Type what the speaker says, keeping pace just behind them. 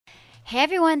Hey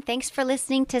everyone, thanks for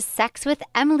listening to Sex with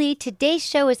Emily. Today's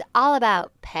show is all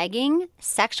about pegging,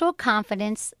 sexual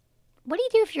confidence. What do you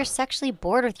do if you're sexually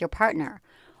bored with your partner?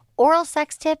 Oral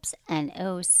sex tips, and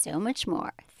oh, so much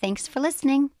more. Thanks for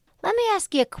listening. Let me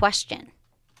ask you a question.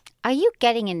 Are you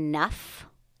getting enough?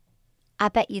 I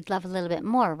bet you'd love a little bit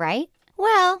more, right?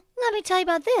 Well, let me tell you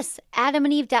about this.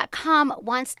 AdamandEve.com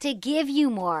wants to give you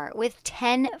more with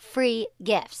 10 free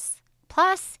gifts.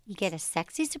 Plus, you get a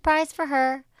sexy surprise for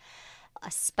her, a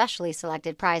specially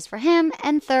selected prize for him,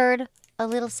 and third, a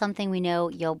little something we know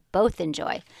you'll both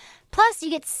enjoy. Plus, you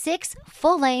get 6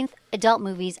 full-length adult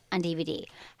movies on DVD.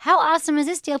 How awesome is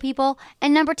this deal, people?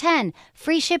 And number 10,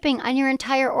 free shipping on your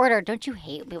entire order. Don't you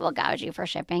hate when people gouge you for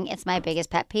shipping? It's my biggest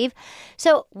pet peeve.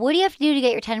 So what do you have to do to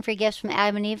get your 10 free gifts from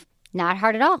Adam and Eve? Not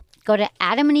hard at all. Go to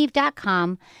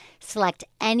AdamandEve.com, select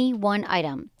any one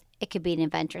item. It could be an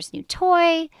adventurous new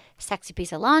toy, sexy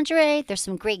piece of lingerie. There's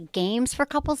some great games for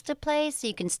couples to play so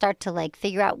you can start to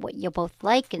figure out what you'll both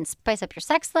like and spice up your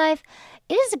sex life.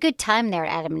 It is a good time there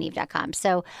at AdamandEve.com.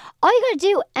 So all you got to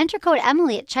do, enter code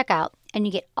Emily at checkout and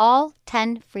you get all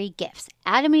 10 free gifts.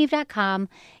 AdamandEve.com,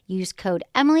 use code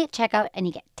Emily at checkout and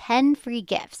you get 10 free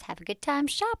gifts. Have a good time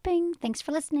shopping. Thanks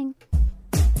for listening.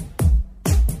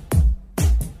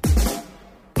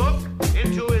 Look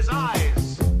into his eyes.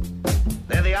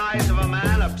 They're the eyes of a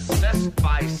man obsessed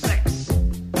by sex.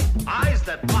 Eyes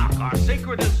that mock our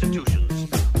sacred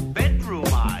institutions. Bedroom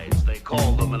eyes, they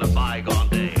call them in a bygone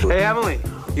day. Hey, Emily,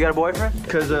 you got a boyfriend?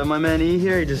 Because my man E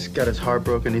here, he just got his heart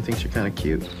broken. He thinks you're kind of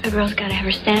cute. A girl's got to have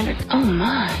her standards. Oh,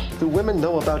 my. Do women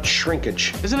know about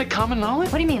shrinkage? Isn't it common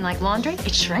knowledge? What do you mean, like laundry?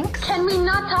 It shrinks? Can we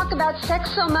not talk about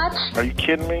sex so much? Are you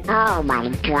kidding me? Oh my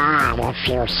God, it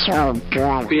feels so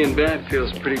good. Being bad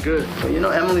feels pretty good. But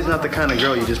Emily's not the kind of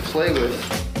girl you just play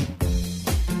with.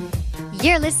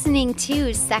 You're listening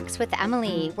to Sex with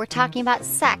Emily. We're talking about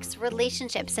sex,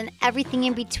 relationships, and everything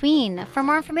in between. For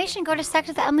more information, go to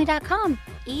sexwithemily.com.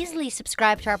 Easily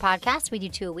subscribe to our podcast. We do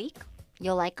 2 a week.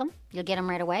 You'll like them. You'll get them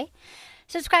right away.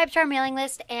 Subscribe to our mailing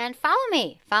list and follow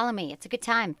me. Follow me. It's a good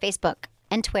time. Facebook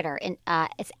and Twitter. And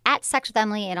it's at Sex with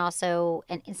Emily, and also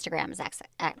and Instagram is at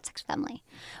Sex with Emily.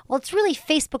 Well, it's really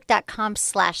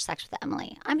facebook.com/Sex with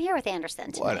Emily. I'm here with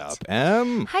Anderson tonight. What up,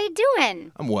 Em? How you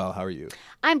doing? I'm well. How are you?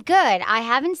 I'm good. I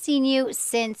haven't seen you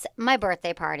since my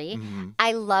birthday party. Mm-hmm.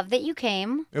 I love that you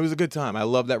came. It was a good time. I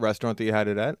love that restaurant that you had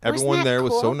it at. Everyone there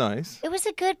was so nice. It was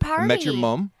a good party. I met your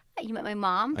mom. You met my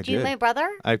mom? Did you meet my brother?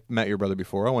 I met your brother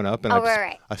before. I went up and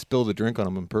I spilled a drink on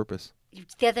him on purpose.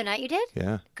 The other night you did?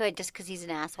 Yeah. Good, just because he's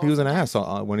an asshole. He was an ass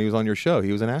when he was on your show.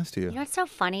 He was an ass to you. You know what's so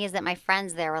funny is that my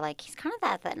friends there were like, he's kind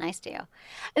of that nice to you.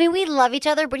 I mean, we love each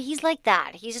other, but he's like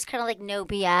that. He's just kind of like no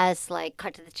BS, like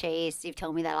cut to the chase. You've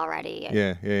told me that already.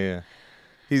 Yeah.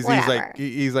 He's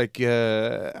like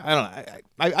I don't know.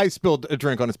 I spilled a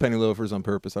drink on his penny loafers on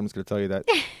purpose. I'm just going to tell you that.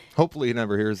 Hopefully he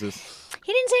never hears this.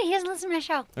 He didn't say he doesn't listen to my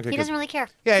show. Okay, he doesn't really care.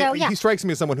 Yeah, he strikes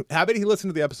me as someone who, how about he listened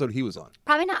to the episode he was on?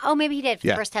 Probably not. Oh, maybe he did for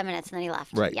the first 10 minutes and then he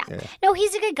left. Right. Yeah. No,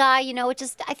 he's a good guy.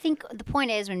 I think the point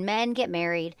is when men get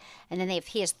married and then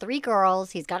he has 3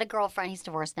 girls, he's got a girlfriend, he's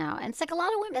divorced now. And it's like a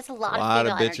lot of women. That's a lot of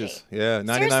female bitches. Energy. Yeah,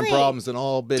 99 seriously, problems and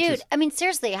all bitches. Dude, I mean,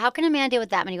 seriously, how can a man deal with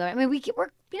that many women? I mean,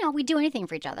 we do anything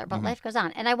for each other, but life goes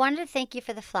on. And I wanted to thank you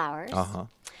for the flowers. Uh-huh.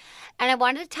 And I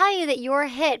wanted to tell you that you were a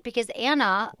hit because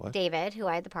Anna David, who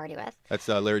I had the party with. That's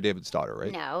Larry David's daughter,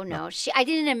 right? No. I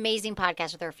did an amazing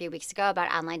podcast with her a few weeks ago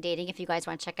about online dating. If you guys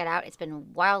want to check it out, it's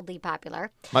been wildly popular.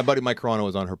 My buddy Mike Carano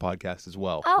was on her podcast as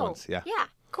well. Oh, once. Yeah.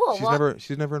 Cool.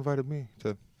 She's never invited me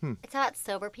to. It's about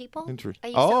sober people.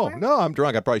 Interesting. Are you sober? No, I'm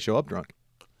drunk. I probably show up drunk.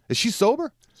 Is she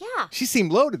sober? Yeah. She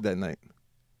seemed loaded that night.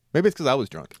 Maybe it's because I was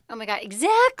drunk. Oh my God!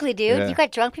 Exactly, dude. Yeah. You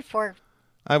got drunk before.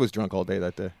 I was drunk all day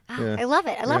that day. Oh, yeah. I love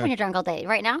it. I love when you're drunk all day.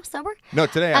 Right now, sober? No,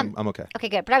 today I'm okay. Okay,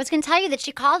 good. But I was going to tell you that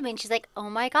she called me and she's like, oh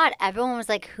my God. Everyone was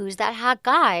like, who's that hot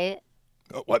guy?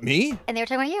 What, me? And they were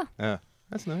talking about you. Yeah,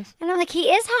 that's nice. And I'm like, he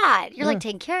is hot. You're like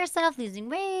taking care of yourself, losing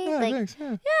weight. Yeah, like, thanks.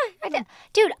 Yeah. I do.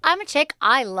 Dude, I'm a chick.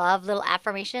 I love little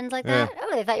affirmations like that.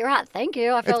 Oh, they thought you were hot. Thank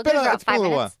you. I feel good for about 5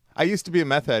 minutes. While. I used to be a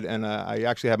meth head, and I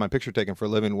actually had my picture taken for a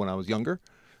living when I was younger.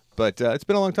 But it's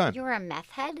been a long time. You were a meth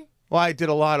head? Well, I did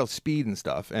a lot of speed and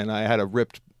stuff, and I had a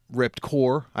ripped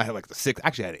core. I had like the 6.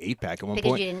 Actually, I had an 8-pack at one point.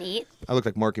 Because you didn't eat? I looked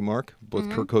like Marky Mark with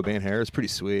Kurt Cobain hair. It's pretty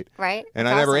sweet. Right. And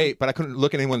I never ate, but I couldn't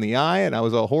look anyone in the eye, and I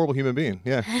was a horrible human being.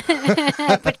 Yeah.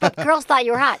 but girls thought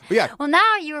you were hot. But yeah. Well,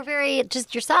 now you were very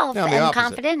just yourself and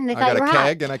confident, and they thought you were hot. I got a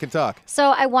keg, and I can talk.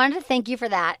 So I wanted to thank you for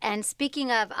that. And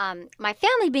speaking of my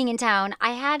family being in town,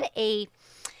 I had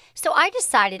So I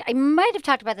decided, I might have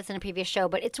talked about this in a previous show,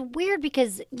 but it's weird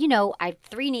because, I have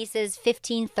 3 nieces,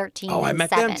 15, 13, and 7. Oh, I met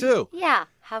them too. Yeah.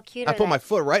 How cute I are put they? my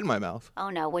foot right in my mouth. Oh,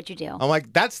 no. What'd you do? I'm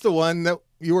like, that's the one that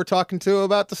you were talking to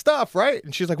about the stuff, right?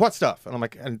 And she's like, what stuff? And I'm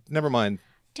like, never mind.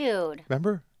 Dude.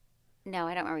 Remember? No,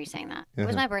 I don't remember you saying that. It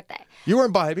was my birthday. You were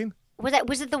imbibing.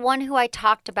 Was it the one who I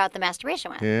talked about the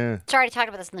masturbation with? Yeah. Sorry, I talked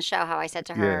about this in the show, how I said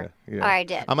to her. Yeah. Oh, I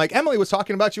did. I'm like, Emily was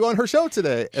talking about you on her show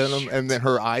today. And then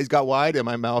her eyes got wide and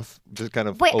my mouth just kind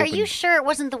of Wait, opened. are you sure it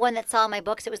wasn't the one that saw my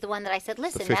books? It was the one that I said,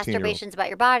 listen, 15-year-old. masturbation's about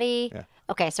your body. Yeah.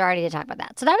 Okay, so I already did talk about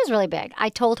that. So that was really big. I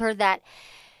told her that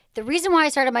the reason why I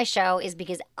started my show is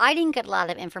because I didn't get a lot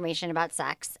of information about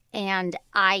sex and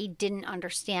I didn't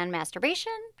understand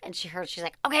masturbation. And she's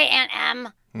like, okay, Aunt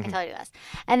Em, I tell you this.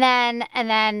 And then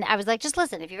I was like, just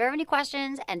listen, if you ever have any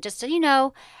questions, and just so you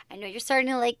know, I know you're starting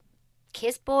to like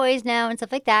kiss boys now and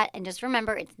stuff like that. And just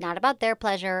remember, it's not about their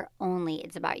pleasure only.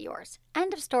 It's about yours.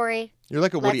 End of story. You're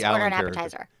like a Woody Let's Allen order an character.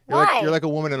 appetizer. You're Why? like a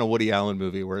woman in a Woody Allen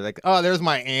movie where like, oh, there's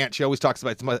my aunt. She always talks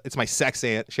about it's my sex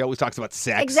aunt. She always talks about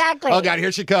sex. Exactly. Oh God,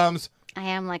 here she comes. I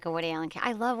am like a Woody Allen.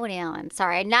 I love Woody Allen.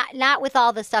 Sorry, not with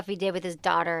all the stuff he did with his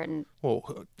daughter and.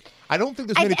 Well, I don't think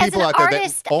there's As many an people out there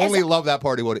artist, that only as a- love that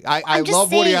part of Woody. I I'm just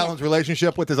love Woody saying- Allen's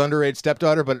relationship with his underage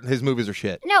stepdaughter, but his movies are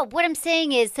shit. No, what I'm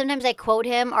saying is sometimes I quote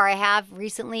him, or I have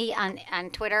recently on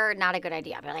Twitter. Not a good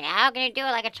idea. I'll be like, how can you do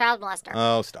it like a child molester?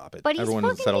 Oh, stop it! But he's Everyone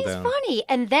fucking, settle he's down. funny.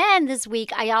 And then this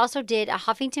week, I also did a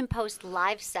Huffington Post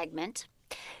live segment.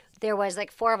 There was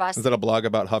like 4 of us. Is that a blog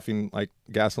about huffing like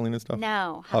gasoline and stuff?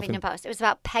 No, Huffing. Huffington Post. It was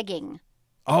about pegging.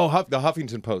 Oh, the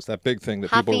Huffington Post, that big thing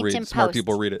that people read. Huffington Smart Post.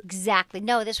 people read it. Exactly.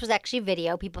 No, this was actually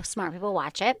video. Smart people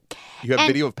watch it. You have And-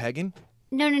 video of pegging?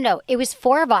 No. It was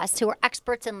 4 of us who were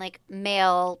experts in like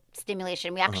male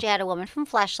stimulation. We actually had a woman from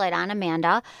Fleshlight on,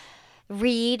 Amanda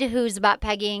Reed, who's about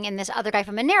pegging, and this other guy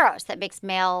from Aneros that makes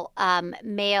male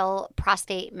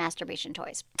prostate masturbation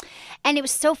toys. And it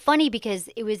was so funny because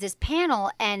it was this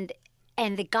panel, and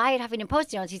the guy at Huffington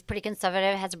Post, he's pretty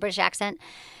conservative, has a British accent.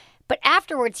 But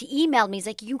afterwards, he emailed me. He's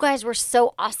like, "You guys were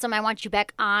so awesome. I want you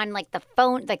back on." Like the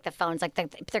phones, they're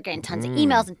getting tons of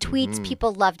emails and tweets.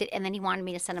 People loved it, and then he wanted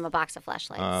me to send him a box of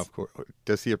flashlights. Of course.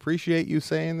 Does he appreciate you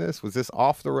saying this? Was this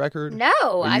off the record? No,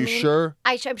 Are you sure?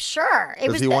 I'm sure.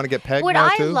 Does he want to get pegged what now,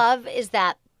 I too? love is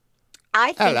that I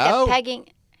think Hello? that pegging.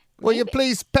 Will you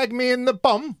please peg me in the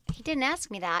bum? He didn't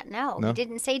ask me that. No, No? he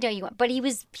didn't say no. You want, but he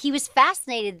was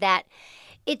fascinated that.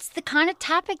 It's the kind of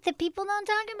topic that people don't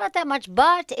talk about that much,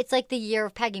 but it's like the year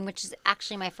of pegging, which is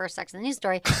actually my first Sex and the News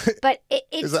story. But it's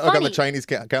Is that funny. like on the Chinese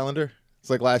calendar? It's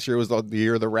like last year was the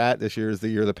year of the rat. This year is the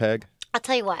year of the peg. I'll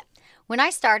tell you what. When I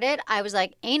started, I was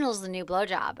like, anal's the new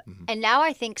blowjob. And now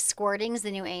I think squirting's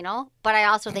the new anal, but I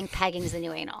also think pegging's the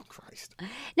new anal. Christ.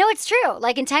 No, it's true.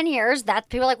 Like in 10 years, that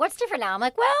people are like, what's different now? I'm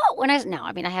like, well,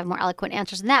 I have more eloquent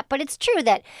answers than that. But it's true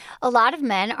that a lot of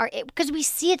men are, because we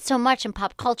see it so much in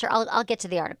pop culture. I'll get to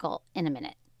the article in a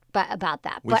minute about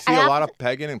that. We but see a lot of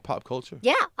pegging in pop culture.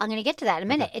 Yeah, I'm going to get to that in a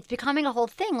minute. Okay. It's becoming a whole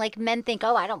thing. Like men think,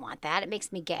 oh, I don't want that. It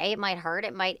makes me gay. It might hurt.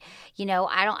 It might,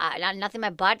 nothing in my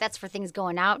butt. That's for things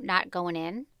going out, not going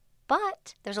in.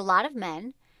 But there's a lot of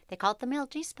men, they call it the male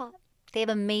G-spot. They have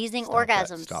amazing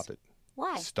orgasms. Stop it.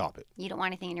 Why? Stop it. You don't want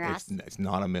anything in your ass? It's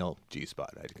not a male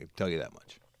G-spot. I can tell you that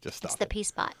much. Just stop It's the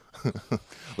P-spot.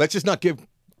 Let's just not give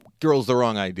girls the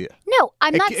wrong idea. No,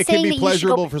 I'm not saying it can be that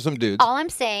pleasurable you should go, for some dudes. All I'm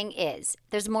saying is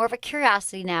there's more of a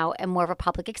curiosity now and more of a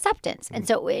public acceptance. And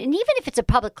even if it's a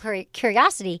public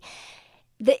curiosity,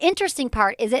 the interesting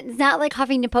part is that it's not like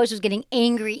Huffington Post was getting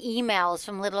angry emails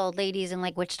from little old ladies in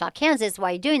like Wichita, Kansas. Why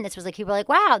are you doing this? It was like people were like,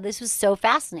 wow, this was so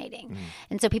fascinating.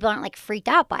 And so people aren't like freaked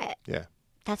out by it. Yeah.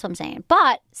 That's what I'm saying.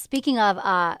 But speaking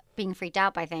of being freaked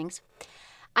out by things,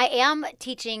 I am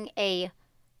teaching a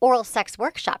oral sex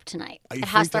workshop tonight at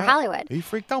Hustler Hollywood. Are you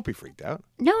freaked? Don't be freaked out.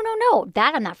 No.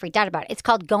 That I'm not freaked out about. It's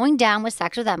called Going Down with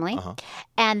Sex with Emily.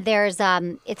 And there's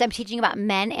I'm teaching about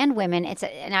men and women.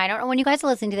 And I don't know when you guys are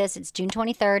listening to this. It's June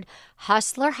 23rd.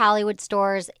 Hustler Hollywood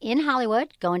stores in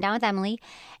Hollywood. Going Down with Emily.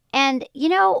 And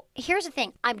here's the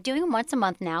thing. I'm doing them once a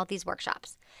month now. These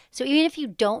workshops. So even if you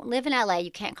don't live in LA,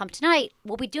 you can't come tonight.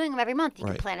 We'll be doing them every month. You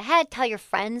can plan ahead. Tell your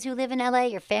friends who live in LA,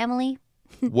 your family.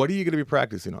 What are you going to be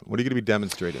practicing on? What are you going to be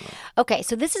demonstrating on? Okay,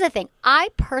 so this is the thing. I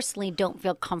personally don't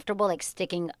feel comfortable like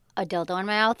sticking a dildo in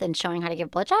my mouth and showing how to give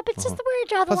a blowjob. It's just the way I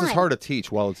draw the Plus, line. it's hard to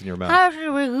teach while it's in your mouth. How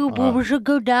should we should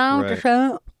go down to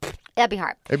show? That'd be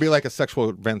hard. It'd be like a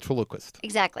sexual ventriloquist.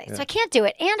 Exactly. Yeah. So I can't do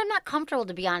it. And I'm not comfortable,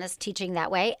 to be honest, teaching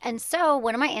that way. And so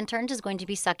one of my interns is going to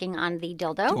be sucking on the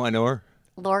dildo. Do I know her?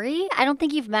 Lori? I don't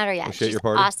think you've met her yet. Was she at She's your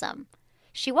party? Awesome.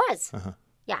 She was.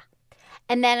 Yeah.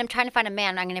 And then I'm trying to find a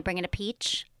man. I'm going to bring in a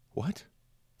peach. What?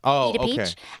 Oh, Eat a peach.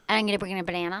 okay. And I'm going to bring in a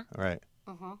banana. All right.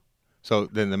 So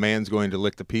then the man's going to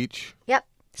lick the peach? Yep.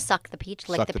 suck the peach,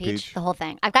 lick Suck the the peach, peach. the whole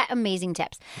thing. I've got amazing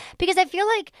tips because I feel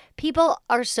like people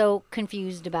are so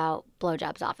confused about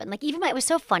blowjobs often. Like even it was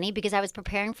so funny because I was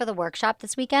preparing for the workshop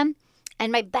this weekend,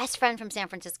 and my best friend from San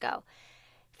Francisco,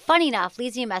 funny enough,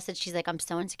 leaves me a message. She's like, I'm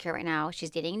so insecure right now.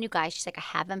 She's dating a new guy. She's like, I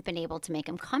haven't been able to make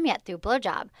him come yet through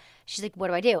blowjob. She's like, what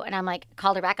do I do? And I'm like,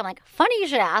 called her back. I'm like, funny you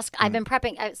should ask. I've been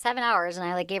prepping 7 hours, and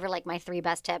I like gave her like my 3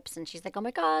 best tips. And she's like, oh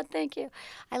my God, thank you.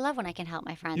 I love when I can help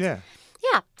my friends. Yeah.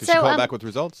 Yeah. Did so she call back with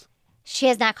results? she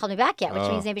has not called me back yet, which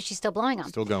means maybe she's still blowing them.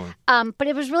 Still going. But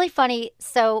it was really funny.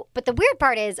 So, but the weird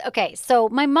part is, okay, so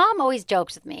my mom always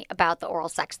jokes with me about the oral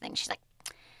sex thing. She's like,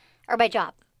 or my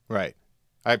job. Right.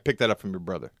 I picked that up from your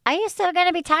brother. Are you still going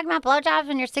to be talking about blowjobs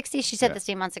in your 60s? She said this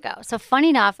 3 months ago. So funny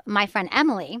enough, my friend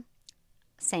Emily,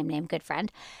 same name, good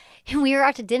friend, we were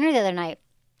out to dinner the other night,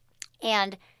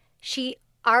 and she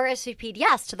RSVP'd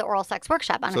yes to the oral sex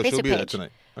workshop on her So Facebook she'll be page. there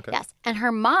tonight. Okay. Yes. And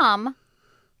her mom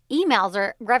emails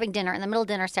her, we're having dinner in the middle of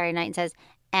dinner Saturday night, and says,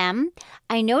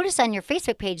 I noticed on your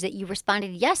Facebook page that you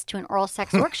responded yes to an oral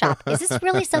sex workshop. Is this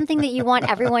really something that you want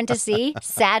everyone to see?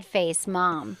 Sad face,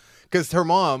 mom. Because her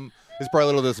mom is probably a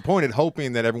little disappointed,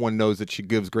 hoping that everyone knows that she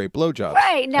gives great blowjobs.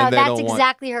 Right. No, and they that's don't want-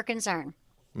 exactly her concern.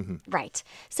 Right.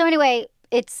 So anyway,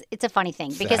 it's a funny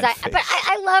thing because Sad face. but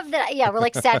I love that. Yeah, we're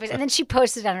like sad face. And then she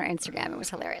posted on her Instagram. It was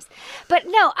hilarious. But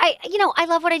no, I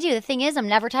love what I do. The thing is, I'm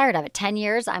never tired of it. 10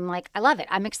 years, I'm like, I love it.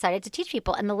 I'm excited to teach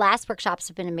people. And the last workshops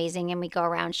have been amazing. And we go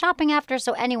around shopping after.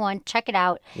 So anyone, check it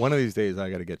out. One of these days, I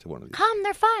got to get to one of these. Come,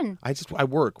 they're fun. I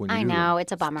work when you I do know, them.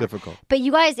 it's a bummer. difficult. But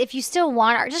you guys, if you still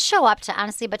want to, just show up to,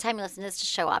 honestly, by the time you listen to this,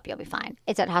 just show up. You'll be fine.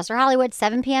 It's at Hustler Hollywood,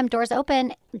 7 p.m., doors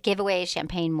open, giveaways,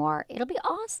 champagne, more. It'll be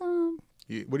awesome.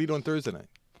 What are you doing Thursday night?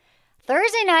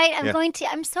 Thursday night, I'm Yeah. going to,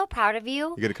 I'm so proud of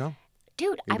you. You got to come?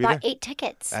 Dude, You'll I be bought there? 8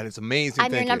 tickets. That is amazing.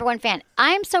 I'm your number one fan.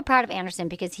 I'm so proud of Anderson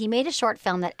because he made a short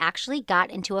film that actually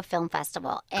got into a film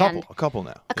festival. And A couple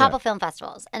now. a couple film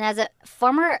festivals. And as a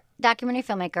former documentary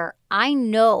filmmaker, I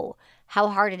know how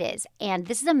hard it is. And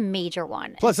this is a major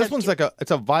one. Plus, And this so one's like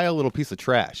it's a vile little piece of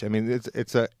trash. I mean,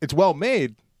 it's well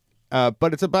made,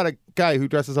 but it's about a guy who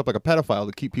dresses up like a pedophile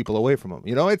to keep people away from him.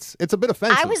 You know, it's a bit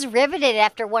offensive. I was riveted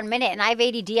after 1 minute, and I have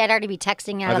ADD. I'd already be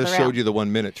texting out I of just the room. showed you the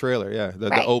 1 minute trailer, the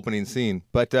Right. opening scene.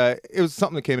 But it was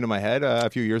something that came into my head a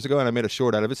few years ago, and I made a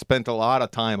short out of it. Spent a lot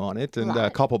of time on it and a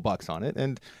couple bucks on it,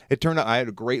 and it turned out I had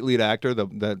a great lead actor. The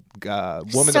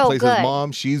woman So that plays good. his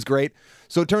mom, she's great.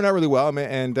 So it turned out really well,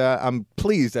 and I'm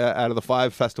pleased. Out of the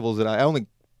 5 festivals that I only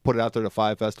put it out there to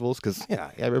 5 festivals because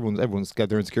everyone's got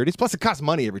their insecurities. Plus, it costs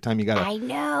money every time you got I to.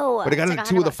 know. But I got It's into like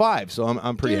 2 of the $100. 5, so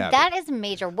I'm pretty Dude, happy. that is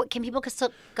major. What can people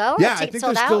still go? Yeah, Or I take think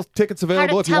sold there's out? still tickets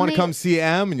available if you Tell want to me- come see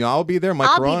Em, and I'll be there. Mike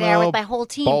I'll be there Carano, with my whole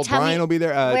team. Bald Tell me- Bryan will be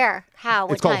there. Where? How?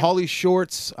 What It's called time? Holly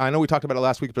Shorts. I know we talked about it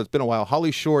last week, but it's been a while.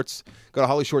 Holly Shorts. Go to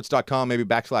hollyshorts.com, maybe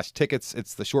 /tickets.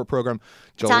 It's the short program.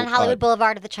 It's on Hollywood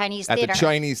Boulevard at the Chinese At Theater. the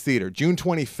Chinese Theater. June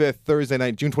 25th, Thursday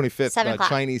night, June 25th, 7 o'clock.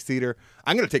 Chinese Theater.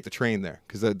 I'm going to take the train there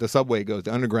because the subway goes,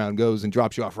 the underground goes and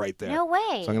drops you off right there. No way.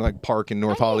 So I'm going to like park in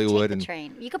North I Hollywood. Take and the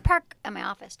train. You could park at my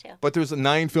office too. But there's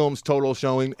 9 films total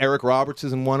showing. Eric Roberts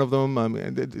is in one of them.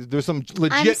 There's some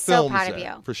legit I'm so films proud of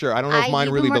there, you. for sure. I don't know if mine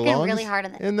you've really been working belongs really hard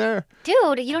on that. in there.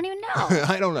 Dude, you don't even know.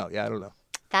 I don't know. Yeah, I don't know.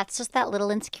 That's just that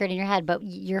little insecurity in your head. But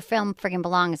your film friggin'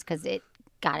 belongs because it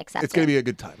got accepted. It's going to be a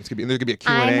good time. There's going to be a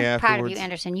Q&A I'm afterwards. proud of you,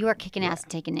 Anderson. You are kicking ass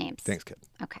and taking names. Thanks, kid.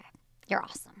 Okay. You're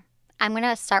awesome. I'm going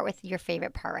to start with your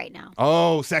favorite part right now.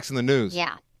 Oh, sex in the news.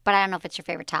 Yeah. But I don't know if it's your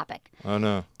favorite topic. Oh,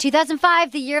 no.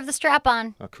 2005, the year of the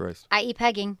strap-on, Oh, Christ. i.e.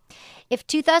 pegging. If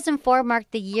 2004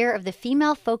 marked the year of the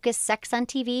female-focused sex on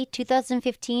TV,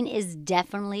 2015 is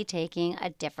definitely taking a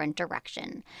different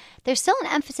direction. There's still an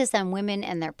emphasis on women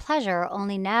and their pleasure,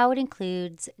 only now it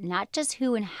includes not just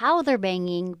who and how they're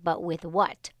banging, but with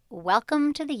what.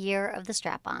 Welcome to the year of the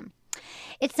strap-on.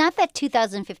 It's not that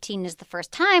 2015 is the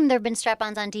first time there have been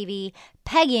strap-ons on TV.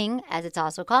 Pegging, as it's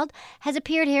also called, has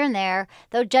appeared here and there,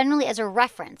 though generally as a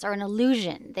reference or an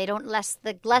illusion.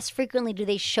 Less frequently do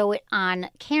they show it on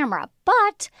camera.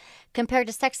 But compared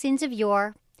to sex scenes of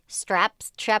yore,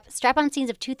 strap-on scenes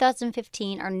of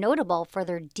 2015 are notable for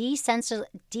their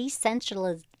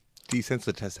desensitization.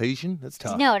 Desensitization? That's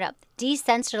tough. No,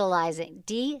 desensitizing.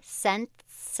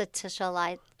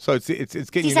 So it's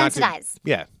getting you not to... Desensitize.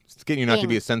 Yeah. It's getting you not to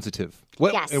be as sensitive.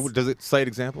 What, Yes. Does it cite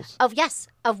examples? Of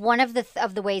one of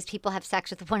the ways people have sex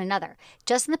with one another.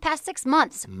 Just in the past 6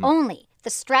 months only, the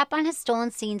strap-on has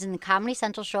stolen scenes in the Comedy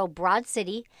Central show Broad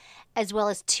City, as well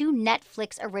as 2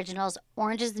 Netflix originals,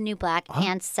 Orange is the New Black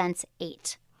and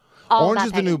Sense8. Orange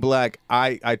is the New Black.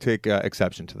 I take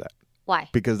exception to that. Why?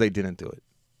 Because they didn't do it.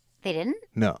 They didn't?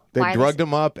 No. They Why are they drugged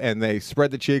them up and they spread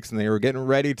the cheeks and they were getting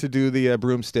ready to do the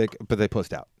broomstick, but they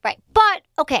pussed out. Right. But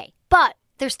Okay, but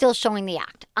they're still showing the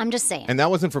act. I'm just saying. And that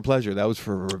wasn't for pleasure. That was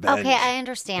for revenge. Okay, I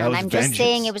understand. That was I'm vengeance. just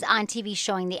saying it was on TV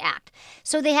showing the act.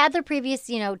 So they had their previous,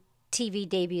 TV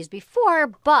debuts before,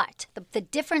 but the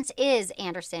difference is,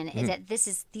 Anderson, is that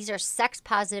these are sex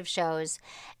positive shows,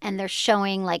 and they're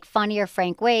showing like funny or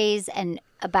frank ways and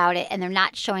about it, and they're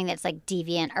not showing that it's like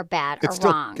deviant or bad or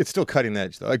wrong. It's still cutting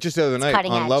edge though. Like just the other night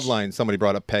on Loveline, somebody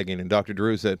brought up pegging, and Dr.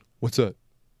 Drew said, "What's up?"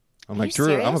 I'm like, "Drew,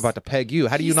 serious? I'm about to peg you.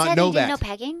 How do you not said know he that?" didn't know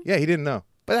pegging? Yeah, he didn't know.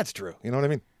 But that's Drew. You know what I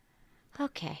mean?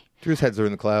 Okay. Drew's heads are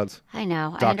in the clouds. I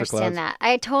know. Dr. I understand Clouds. that.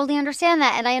 I totally understand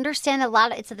that. And I understand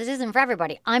this isn't for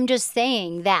everybody. I'm just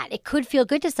saying that it could feel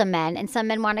good to some men, and some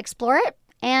men want to explore it.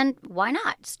 And why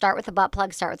not? Start with the butt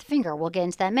plug, start with the finger. We'll get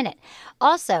into that in a minute.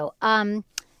 Also,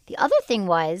 the other thing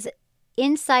was,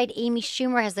 inside Amy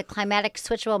Schumer has the climatic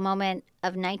switchable moment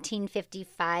of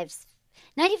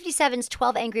 1957's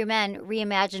 12 Angry Men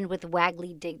reimagined with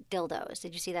waggly dildos.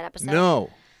 Did you see that episode? No.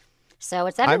 So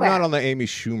it's everywhere. I'm not on the Amy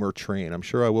Schumer train. I'm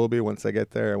sure I will be once I get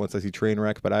there, once I see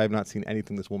Trainwreck, but I have not seen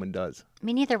anything this woman does.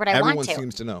 Me neither, but I Everyone want to.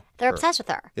 seems to know. They're her. obsessed with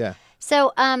her. Yeah.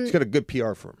 So, She's got a good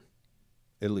PR firm,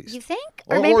 at least. you think?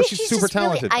 Or maybe she's super just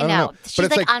talented. Really, I don't know. She's But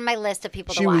it's like like on my list of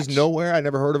people to She watch. was nowhere. I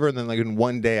never heard of her, and then like in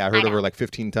one day, I heard of her know. like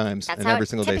 15 times, That's and how every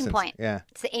single day tipping since. point. Yeah.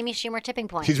 It's the Amy Schumer tipping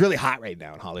point. She's really hot right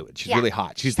now in Hollywood. She's Yeah. really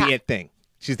hot. She's the hot. it thing.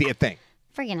 She's the it thing.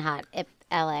 Freaking hot at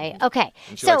LA. Okay.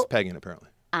 And she So, likes pegging, apparently.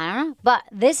 I don't know. But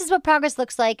this is what progress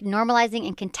looks like, normalizing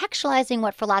and contextualizing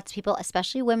what for lots of people,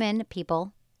 especially women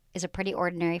people, is a pretty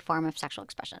ordinary form of sexual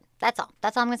expression. That's all.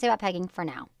 That's all I'm going to say about pegging for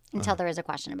now, until there is a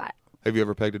question about it. Have you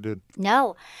ever pegged a dude?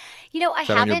 No. I Is that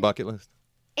haven't. on your bucket list?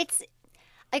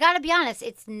 I got to be honest,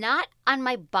 it's not on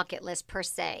my bucket list per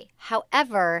se.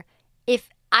 However, if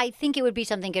I think it would be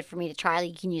something good for me to try.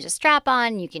 Like, you can use a strap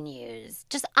on, you can use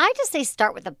I just say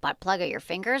start with the butt plug of your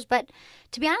fingers. But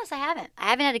to be honest, I haven't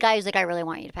had a guy who's like, I really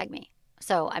want you to peg me.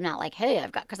 So I'm not like, hey,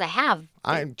 because I have.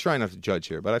 I'm trying not to judge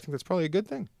here, but I think that's probably a good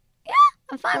thing.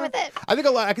 I'm fine with it. I think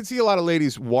I can see a lot of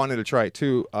ladies wanting to try it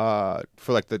too, for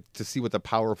like to see what the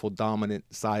powerful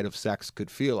dominant side of sex could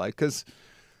feel like. Because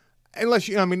unless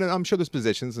I'm sure there's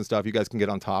positions and stuff you guys can get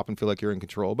on top and feel like you're in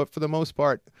control. But for the most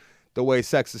part, the way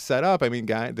sex is set up,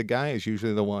 the guy is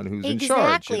usually the one who's in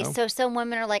charge. Exactly. So some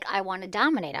women are like, I want to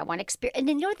dominate. I want to experience. And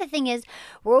then you know what the thing is?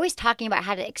 We're always talking about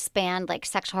how to expand like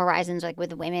sexual horizons, like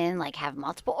with women, like have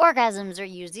multiple orgasms or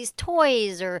use these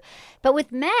toys. But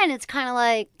with men, it's kind of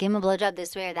like, give them a blowjob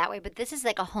this way or that way. But this is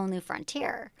like a whole new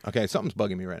frontier. Okay, something's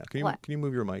bugging me right now. What? Can you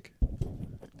move your mic?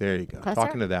 There you go. Closer?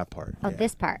 Talking to that part. Oh, Yeah.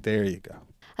 this part. There you go.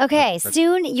 Okay,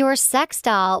 soon your sex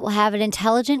doll will have an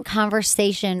intelligent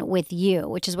conversation with you,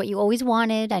 which is what you always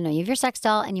wanted. I know you have your sex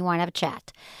doll and you want to have a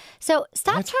chat. So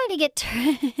stop trying to get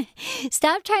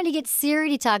Siri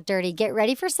to talk dirty. Get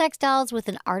ready for sex dolls with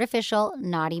an artificial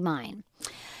naughty mind.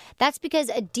 That's because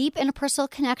a deep interpersonal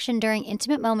connection during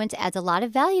intimate moments adds a lot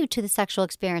of value to the sexual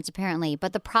experience, apparently.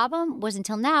 But the problem was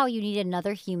until now, you need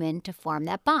another human to form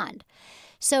that bond.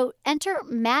 So enter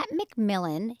Matt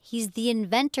McMillan. He's the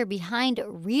inventor behind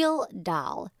Real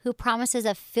Doll, who promises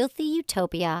a filthy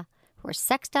utopia where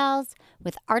sex dolls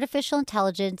with artificial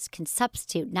intelligence can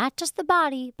substitute not just the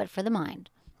body, but for the mind.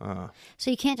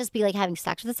 So you can't just be like having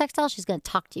sex with a sex doll. She's going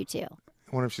to talk to you too.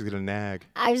 I wonder if she's going to nag.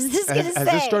 I was just going to say.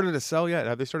 Has this started to sell yet?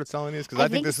 Have they started selling these? Because I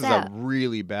think this is a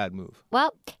really bad move.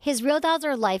 Well, his Real Dolls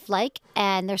are lifelike,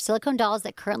 and they're silicone dolls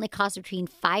that currently cost between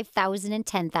 $5,000 and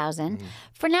 $10,000.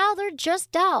 For now, they're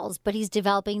just dolls, but he's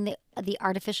developing the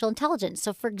artificial intelligence.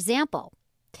 So, for example,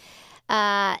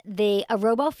 a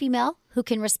robo female who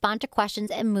can respond to questions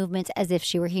and movements as if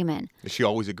she were human. Does she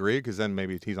always agree? Because then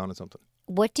maybe he's onto something.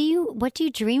 What do you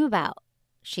dream about?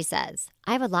 She says.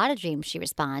 I have a lot of dreams, she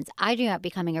responds. I dream about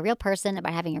becoming a real person,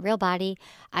 about having a real body.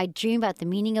 I dream about the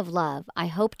meaning of love. I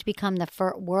hope to become the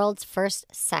world's first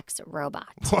sex robot.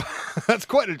 That's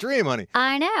quite a dream, honey.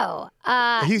 I know.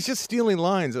 He's just stealing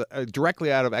lines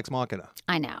directly out of Ex Machina.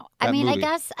 I know. That movie.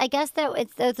 I guess that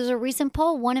there's a recent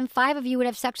poll. 1 in 5 of you would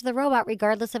have sex with a robot,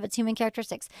 regardless of its human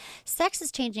characteristics. Sex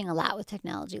is changing a lot with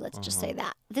technology. Let's just say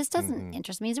that. This doesn't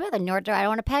interest me as well. Nor do I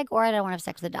want to peg, or I don't want to have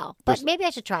sex with a doll. But maybe I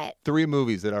should try it. 3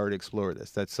 movies that already explore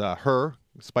this. That's Her.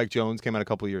 Spike Jonze came out a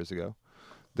couple of years ago.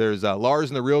 There's Lars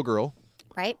and the Real Girl.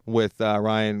 Right. With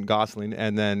Ryan Gosling,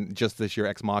 and then just this year,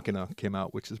 Ex Machina came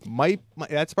out, which is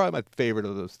that's probably my favorite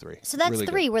of those 3. So that's really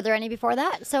 3. Good. Were there any before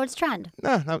that? So it's trend.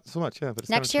 No, not so much. Yeah, but it's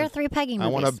next year, 3 pegging movies.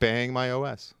 I want to bang my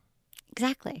OS.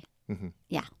 Exactly. Mm-hmm.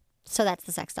 Yeah. So that's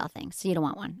the sex doll thing. So you don't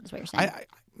want one, is what you're saying.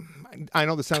 I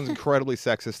know this sounds incredibly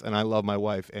sexist, and I love my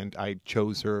wife, and I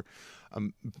chose her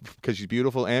because she's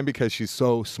beautiful and because she's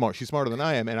so smart. She's smarter than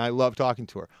I am, and I love talking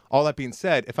to her. All that being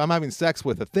said, if I'm having sex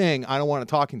with a thing, I don't want it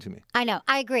talking to me. I know.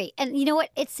 I agree. And you know what?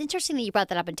 It's interesting that you brought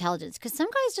that up, intelligence, because some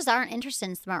guys just aren't interested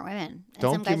in smart women. And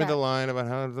Don't some give guys me the are. line about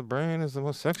how the brain is the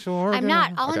most sexual organ. I'm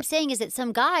not. All Okay. I'm saying is that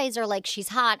some guys are like, she's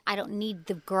hot. I don't need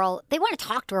the girl. They want to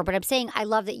talk to her, but I'm saying I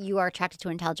love that you are attracted to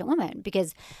an intelligent woman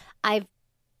because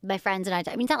my friends and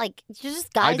I mean, it's not like you're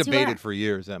just guys. I debated for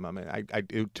years, Emma. I mean,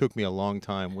 it took me a long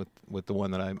time with the one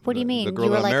that I. What do you mean? The girl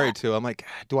You were that I'm like, married to. I'm like,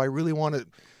 do I really want to?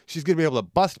 She's gonna be able to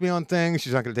bust me on things.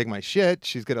 She's not gonna take my shit.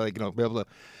 She's gonna be able to.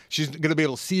 She's gonna be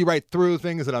able to see right through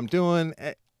things that I'm doing.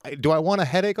 Do I want a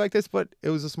headache like this? But it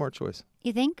was a smart choice.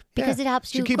 You think? Because it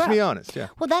helps you She keeps grow. me honest, yeah.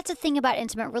 Well, that's the thing about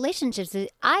intimate relationships. Is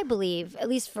I believe, at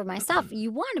least for myself,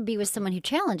 you want to be with someone who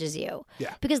challenges you.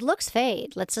 Yeah. Because looks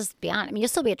fade. Let's just be honest. I mean, you'll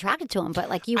still be attracted to them, but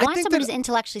like you I want think someone that- who's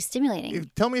intellectually stimulating.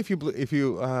 Tell me if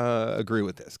you agree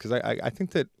with this, because I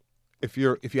think that if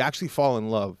you actually fall in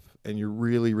love and you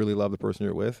really really love the person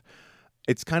you're with,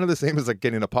 it's kind of the same as like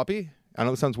getting a puppy. I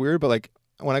know it sounds weird, but like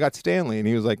when I got Stanley and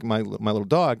he was like my little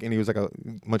dog and he was like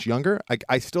much younger,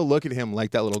 I still look at him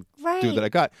like that little Right. dude that I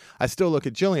got. I still look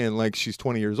at Jillian like she's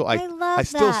 20 years old. I love I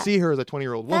still that. see her as a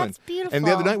 20-year-old woman. That's beautiful. And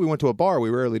the other night we went to a bar. We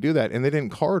rarely do that, and they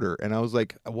didn't card her. And I was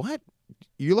like, "What?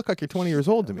 You look like you're 20 years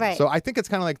old to me." Right. So I think it's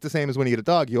kind of like the same as when you get a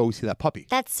dog. You always see that puppy.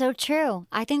 That's so true.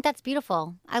 I think that's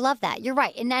beautiful. I love that. You're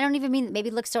right. And I don't even mean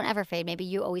maybe looks don't ever fade. Maybe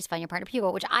you always find your partner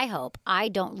beautiful, which I hope. I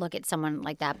don't look at someone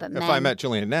like that, but If men. I met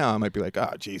Jillian now, I might be like,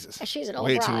 "Oh, Jesus, She's an old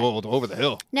way too broad." old, over the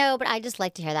hill." No, but I just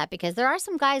like to hear that because there are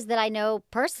some guys that I know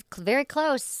very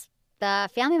close,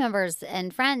 family members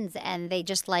and friends, and they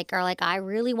just are like, I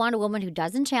really want a woman who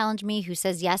doesn't challenge me, who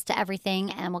says yes to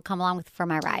everything, and will come along for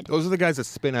my ride. Those are the guys that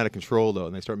spin out of control, though,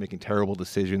 and they start making terrible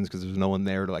decisions because there's no one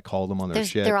there to like call them on their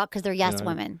shit. They're all because they're yes You know?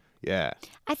 women. Yeah.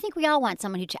 I think we all want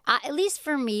someone who, at least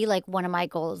for me, like one of my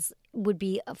goals would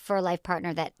be for a life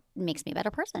partner that makes me a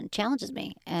better person, challenges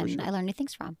me, and I learn new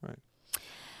things from. Right.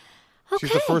 Okay.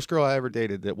 She's the first girl I ever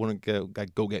dated that wouldn't go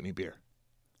get me beer.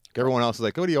 Everyone else is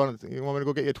like, "Oh, do you want me to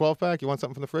go get you a 12-pack? You want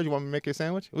something from the fridge? You want me to make you a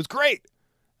sandwich?" It was great.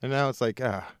 And now it's like,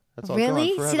 that's all Really?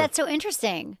 gone forever. See, that's so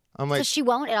interesting. I'm So like, she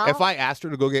won't at all? if I asked her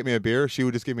to go get me a beer, she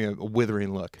would just give me a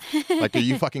withering look. Like, are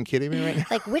you fucking kidding me right now?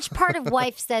 Like, which part of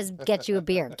wife says get you a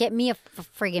beer? Get me a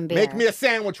friggin' beer. Make me a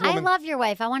sandwich, woman. I love your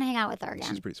wife. I want to hang out with her again.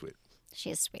 She's pretty sweet. She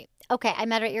is sweet. Okay, I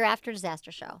met her at your After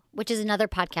Disaster show, which is another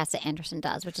podcast that Anderson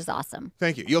does, which is awesome.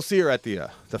 Thank you. You'll see her at the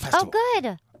festival. Oh,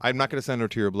 good. I'm not going to send her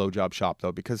to your blowjob shop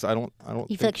though, because I don't.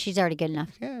 You feel like she's already good enough?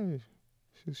 Yeah,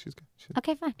 she's good.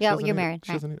 Okay, fine. She Yeah, doesn't you're need it. married.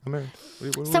 She doesn't need it. I'm married.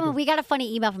 What do we Someone, do? we got a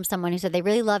funny email from someone who said they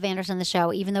really love Anderson on the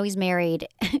show, even though he's married.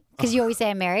 Because you always say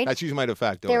I'm married. That's usually my de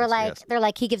facto. They were answer, like, yes. they're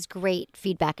like, he gives great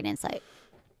feedback and insight.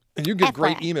 And you give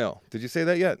great FYI. email. Did you say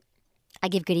that yet? I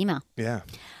give good email. Yeah.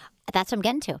 That's what I'm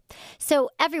getting to.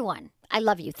 So everyone, I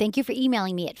love you. Thank you for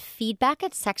emailing me at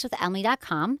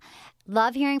feedback@sexwithemily.com.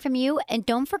 Love hearing from you. And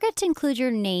don't forget to include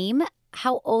your name,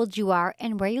 how old you are,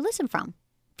 and where you listen from.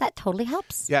 That totally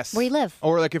helps. Yes. Where you live.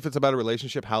 Or like if it's about a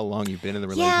relationship, how long you've been in the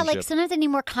relationship. Yeah, like sometimes I need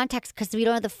more context because we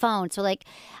don't have the phone. So like,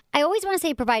 I always want to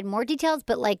say provide more details,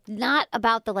 but like not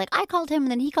about the like I called him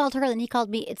and then he called her and then he called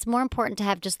me. It's more important to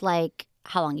have just like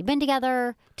how long you've been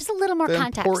together, just a little more the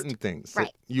context. important things Right.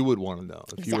 that you would want to know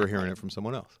if you were Exactly. hearing it from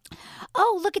someone else.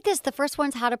 Oh, look at this. The first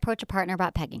one's how to approach a partner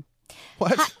about pegging.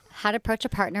 What? How to approach a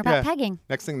partner about Yeah. pegging.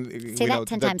 Next thing, Say that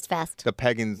 10 times fast. The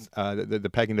peggings, the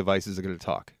pegging devices are going to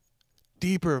talk.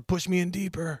 Deeper, push me in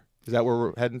deeper. Is that where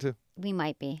we're heading to? We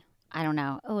might be. I don't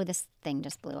know. Oh, this thing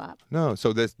just blew up. No.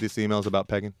 So this email's about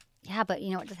pegging. Yeah, but you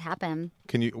know what just happened?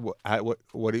 Can you what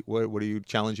are you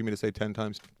challenging me to say 10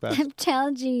 times fast? I'm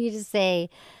challenging you to say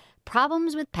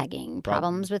problems with pegging.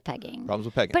 Problems with pegging. Problems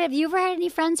with pegging. But have you ever had any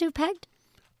friends who've pegged?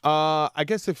 I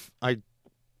guess if I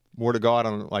were to go out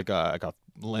on like a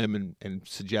limb and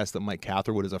suggest that Mike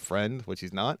Catherwood is a friend, which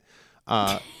he's not,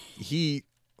 he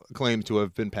claims to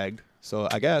have been pegged. So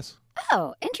I guess.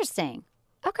 Oh, interesting.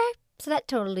 Okay. So that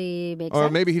totally makes Or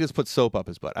sense. maybe he just put soap up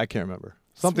his butt. I can't remember.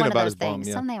 It's Something one about of his those bum. things.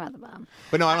 Yeah. Something about the bum.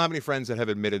 But no, I don't have any friends that have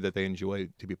admitted that they enjoy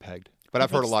to be pegged. But I've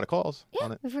heard a lot of calls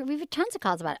on Yeah, it. we've had tons of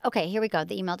calls about it. Okay, here we go.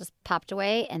 The email just popped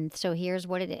away, and so here's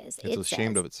what it is. It's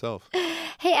ashamed of itself.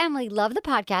 Hey, Emily, love the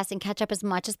podcast and catch up as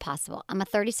much as possible. I'm a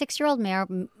 36-year-old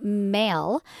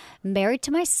male, married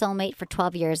to my soulmate for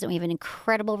 12 years, and we have an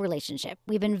incredible relationship.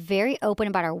 We've been very open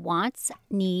about our wants,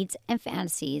 needs, and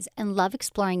fantasies, and love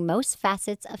exploring most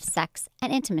facets of sex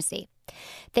and intimacy.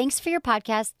 Thanks to your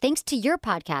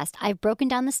podcast, I've broken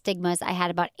down the stigmas I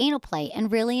had about anal play and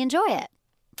really enjoy it.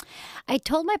 I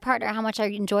told my partner how much I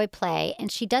enjoy play,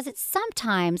 and she does it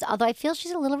sometimes, although I feel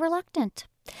she's a little reluctant.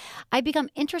 I've become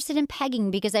interested in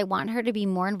pegging because I want her to be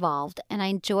more involved, and I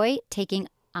enjoy taking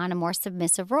on a more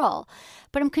submissive role.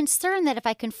 But I'm concerned that if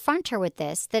I confront her with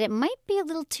this, that it might be a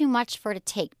little too much for her to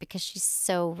take because she's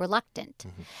so reluctant.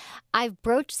 I've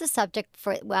broached the subject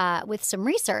with some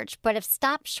research, but have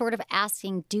stopped short of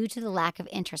asking due to the lack of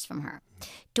interest from her.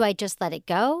 Do I just let it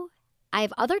go? I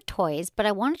have other toys, but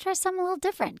I want to try something a little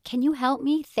different. Can you help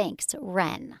me? Thanks,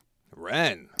 Ren.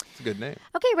 Ren. That's a good name.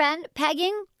 Okay, Ren,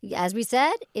 pegging, as we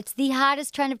said, it's the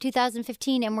hottest trend of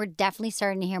 2015, and we're definitely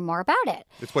starting to hear more about it.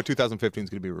 It's what 2015 is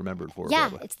going to be remembered for. Yeah,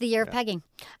 probably. it's the year of pegging.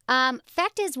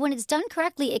 Fact is, when it's done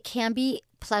correctly, it can be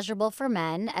pleasurable for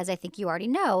men, as I think you already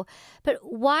know. But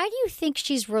why do you think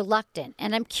she's reluctant?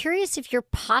 And I'm curious if you're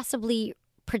possibly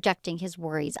projecting his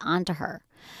worries onto her.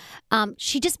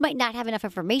 She just might not have enough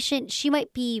information. She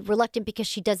might be reluctant because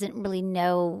she doesn't really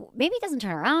know. Maybe it doesn't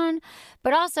turn her on,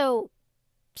 but also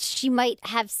she might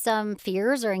have some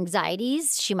fears or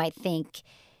anxieties. She might think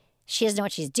she doesn't know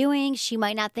what she's doing. She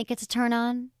might not think it's a turn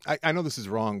on. I know this is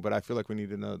wrong, but I feel like we need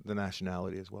to know the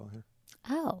nationality as well here.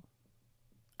 Oh,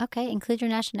 okay. Include your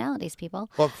nationalities, people.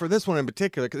 Well, for this one in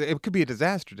particular, because it could be a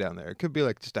disaster down there. It could be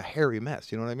like just a hairy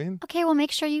mess. You know what I mean? Okay, well,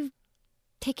 make sure you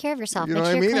take care of yourself. You know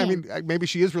Make what sure I mean? you're I clean. mean, maybe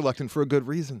she is reluctant for a good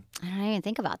reason. I don't even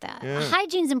think about that. Yeah.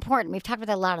 Hygiene's important. We've talked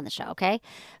about that a lot on the show, okay?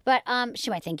 But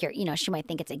she might think she might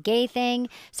think it's a gay thing.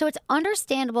 So it's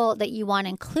understandable that you want to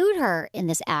include her in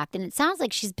this act. And it sounds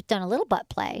like she's done a little butt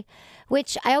play,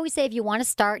 which I always say if you want to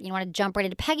start, you want to jump right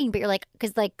into pegging, but you're like,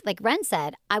 because like Ren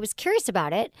said, I was curious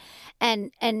about it,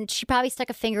 and she probably stuck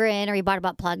a finger in, or he bought a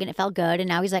butt plug and it felt good, and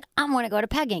now he's like, I want to go to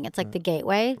pegging. It's like the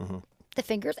gateway, the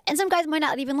fingers, and some guys might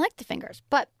not even like the fingers,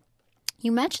 but.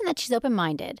 You mentioned that she's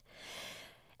open-minded.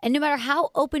 And no matter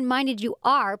how open-minded you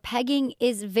are, pegging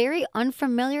is very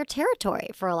unfamiliar territory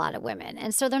for a lot of women.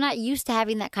 And so they're not used to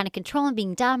having that kind of control and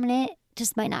being dominant.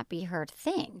 Just might not be her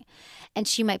thing. And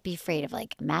she might be afraid of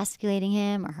like emasculating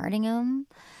him or hurting him.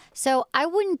 So I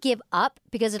wouldn't give up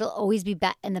because it'll always be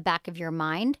in the back of your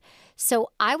mind.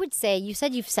 So I would say, you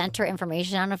said you've sent her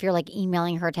information. I don't know if you're like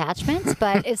emailing her attachments,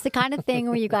 but it's the kind of thing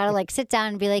where you got to like sit down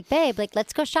and be like, babe, like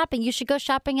let's go shopping. You should go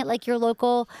shopping at like your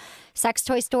local sex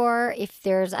toy store. If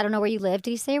there's, I don't know where you live.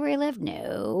 Did you say where you live?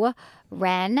 No,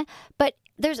 Ren. But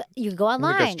you could go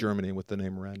online. I think that's Germany with the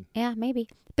name Ren. Yeah, maybe.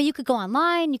 But you could go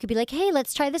online. You could be like, hey,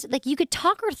 let's try this. Like you could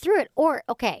talk her through it. Or,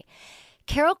 okay,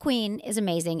 Carol Queen is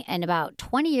amazing. And about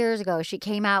 20 years ago, she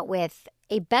came out with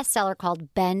a bestseller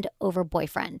called Bend Over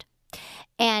Boyfriend.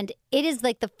 And it is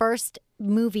like the first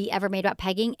movie ever made about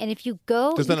pegging. And if you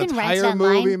go, There's you an can rent it entire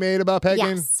online. movie made about pegging?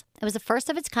 Yes. It was the first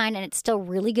of its kind, and it's still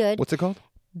really good. What's it called?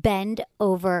 Bend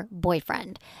Over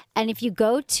Boyfriend. And if you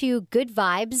go to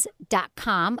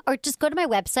goodvibes.com or just go to my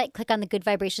website, click on the Good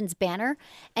Vibrations banner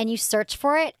and you search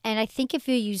for it. And I think if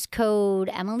you use code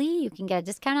Emily, you can get a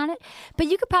discount on it. But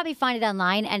you could probably find it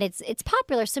online, and it's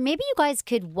popular. So maybe you guys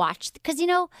could watch, because,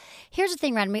 here's the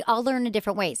thing, Ren, we all learn in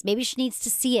different ways. Maybe she needs to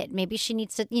see it. Maybe she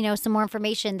needs to, some more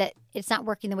information that it's not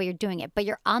working the way you're doing it. But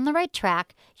you're on the right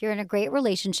track. You're in a great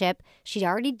relationship. She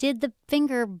already did the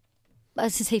I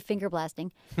was going to say finger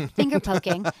blasting, finger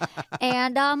poking.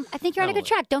 And I think you're on a good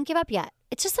track. Don't give up yet.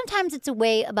 It's just sometimes it's a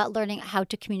way about learning how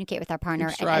to communicate with our partner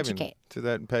and educate. To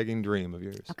that pegging dream of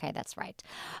yours. Okay, that's right.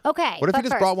 Okay. What if you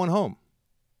just brought one home?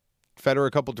 Fed her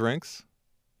a couple drinks?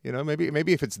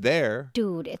 Maybe if it's there.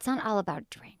 Dude, it's not all about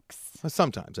drinks.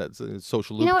 Sometimes that's a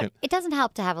social You know lubricant. what? It doesn't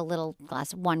help to have one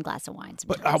glass of wine sometimes.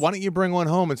 But why don't you bring one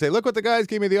home and say, look what the guys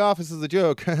gave me at the office as a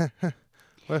joke.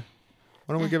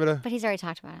 Why don't we give it a... But he's already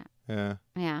talked about it. Yeah.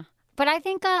 Yeah. But I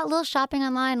think a little shopping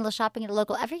online, a little shopping at a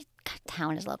local... Every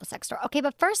town is a local sex store. Okay,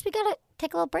 but first we got to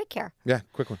take a little break here. Yeah,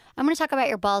 quick one. I'm going to talk about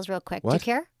your balls real quick. What? Do you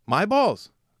care? My balls?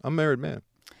 I'm a married man.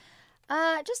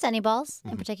 Just any balls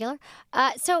in particular.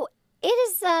 So it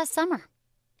is summer.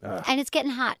 And it's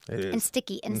getting hot and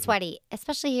sticky and sweaty,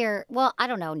 especially here. Well, I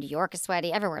don't know. New York is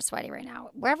sweaty. Everywhere's sweaty right now.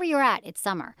 Wherever you're at, it's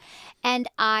summer. And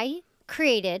I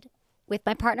created, with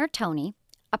my partner, Tony,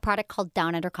 a product called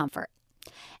Down Under Comfort.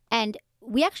 And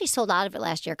we actually sold out of it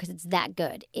last year because it's that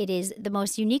good. It is the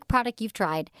most unique product you've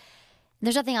tried.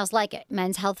 There's nothing else like it.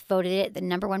 Men's Health voted it the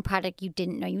 #1 product you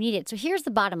didn't know you needed. So here's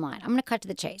the bottom line. I'm going to cut to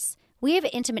the chase. We have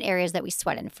intimate areas that we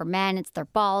sweat in. For men, it's their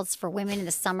balls. For women in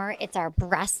the summer, it's our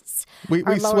breasts. We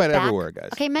our lower sweat back. everywhere, guys.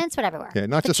 Okay, men sweat everywhere. Yeah,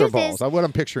 not The just our truth balls. is- What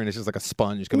I'm picturing is just like a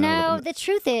sponge coming out No, of the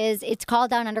truth is it's called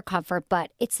Down Under Comfort,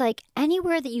 but it's like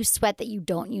anywhere that you sweat that you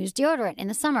don't use deodorant in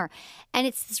the summer. And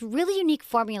it's this really unique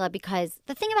formula because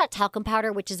the thing about talcum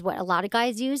powder, which is what a lot of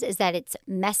guys use, is that it's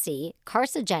messy,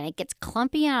 carcinogenic, gets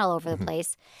clumpy and all over the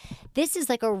place. This is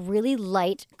like a really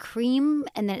light cream,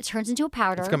 and then it turns into a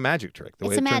powder. It's like a magic trick, the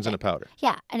way It's it a turns magic. into powder.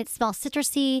 Yeah, and it smells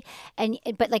citrusy,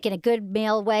 but like in a good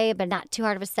male way, but not too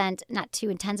hard of a scent, not too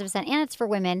intense of a scent, and it's for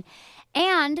women.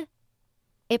 And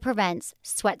it prevents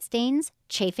sweat stains,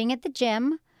 chafing at the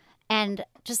gym, and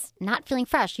just not feeling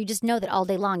fresh. You just know that all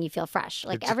day long you feel fresh.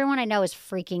 Like everyone I know is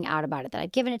freaking out about it that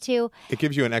I've given it to. It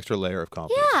gives you an extra layer of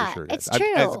confidence. Yeah, for sure. it's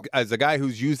true. As a guy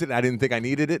who's used it, I didn't think I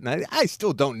needed it, and I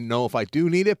still don't know if I do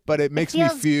need it, but it makes me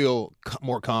feel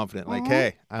more confident. Like,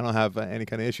 hey, I don't have any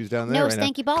kind of issues down there. No right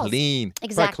stanky now. balls. Clean.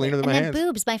 Exactly. Probably cleaner than my then hands.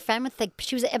 boobs. My friend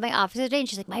she was at my office the other day, and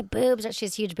she's like, my boobs. She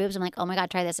has huge boobs. I'm like, oh my God,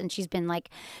 try this. And she's been like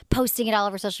posting it all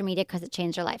over social media because it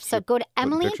changed her life. So go to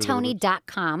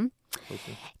emilyandtony.com.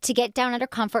 to get down under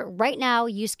comfort right now.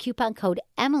 Use coupon code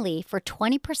Emily for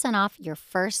 20% off your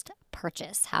first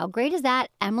purchase. How great is that?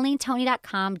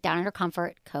 emilyandtony.com, down under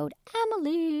comfort, code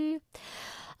Emily.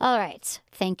 All right.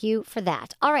 Thank you for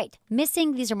that. All right.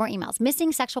 These are more emails.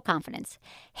 Missing sexual confidence.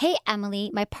 Hey, Emily,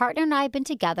 my partner and I have been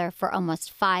together for almost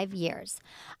 5 years.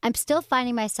 I'm still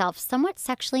finding myself somewhat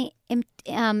sexually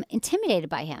intimidated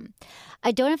by him.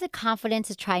 I don't have the confidence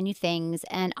to try new things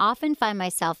and often find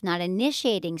myself not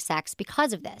initiating sex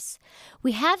because of this.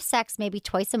 We have sex maybe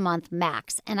twice a month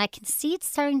max, and I can see it's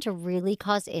starting to really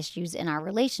cause issues in our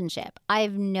relationship. I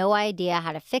have no idea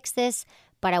how to fix this,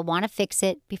 but I want to fix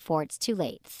it before it's too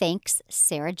late. Thanks,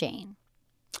 Sarah Jane.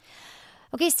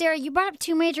 Okay, Sarah, you brought up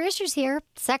two major issues here.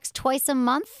 Sex twice a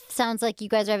month. Sounds like you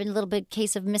guys are having a little bit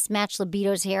case of mismatched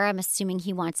libidos here. I'm assuming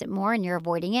he wants it more and you're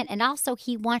avoiding it. And also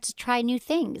he wants to try new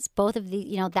things. Both of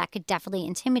the, that could definitely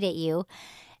intimidate you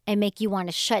and make you want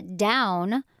to shut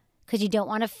down because you don't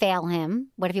want to fail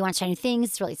him. What if he wants to try new things?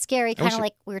 It's really scary. Kind of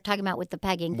like we were talking about with the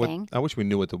pegging thing. I wish we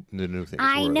knew what the new things were.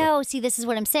 I know. See, this is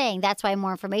what I'm saying. That's why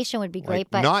more information would be great.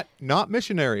 Like, but not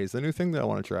missionaries, the new thing that I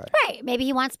want to try. Right. Maybe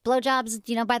he wants blowjobs,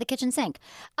 by the kitchen sink.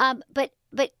 But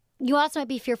you also might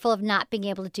be fearful of not being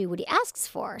able to do what he asks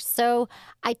for. So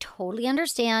I totally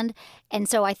understand. And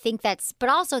so I think but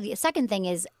also the second thing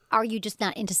is, are you just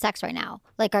not into sex right now?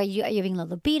 Like, are you having low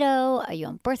libido? Are you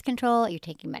on birth control? Are you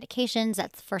taking medications?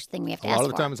 That's the first thing we have to ask for. A lot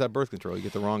of the time it's that birth control. You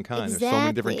get the wrong kind. Exactly. There's so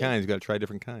many different kinds. You got to try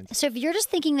different kinds. So if you're just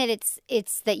thinking that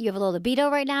it's that you have a low libido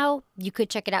right now, you could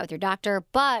check it out with your doctor.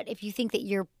 But if you think that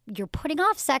you're putting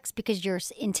off sex because you're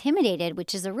intimidated,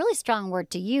 which is a really strong word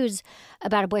to use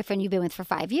about a boyfriend you've been with for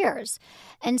 5 years.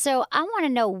 And so I want to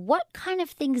know, what kind of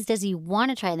things does he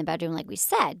want to try in the bedroom? Like we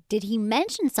said, did he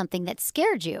mention something that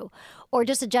scared you? Or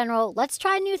just a general, let's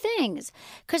try new things?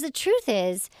 Because the truth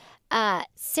is,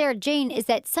 Sarah Jane, is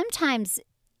that sometimes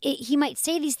he might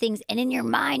say these things and in your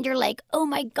mind you're like, oh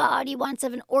my God, he wants to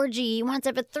have an orgy, he wants to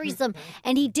have a threesome,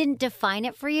 and he didn't define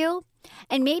it for you.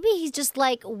 And maybe he's just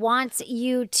like wants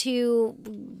you to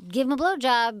give him a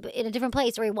blowjob in a different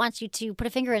place, or he wants you to put a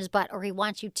finger in his butt, or he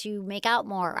wants you to make out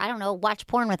more. I don't know, watch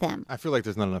porn with him. I feel like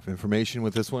there's not enough information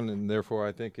with this one, and therefore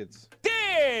I think it's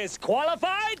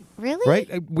disqualified. Really?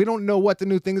 Right? We don't know what the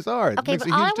new things are. Okay,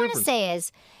 but all I want to say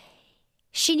is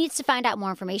she needs to find out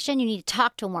more information. You need to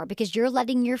talk to him more, because you're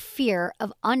letting your fear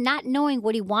of not knowing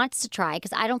what he wants to try,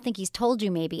 because I don't think he's told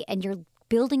you maybe, and you're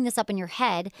building this up in your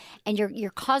head, and you're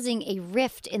causing a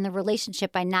rift in the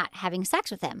relationship by not having sex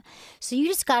with him. So you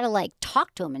just got to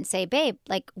talk to him and say, babe,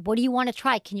 what do you want to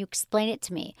try? Can you explain it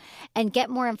to me? And get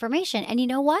more information. And you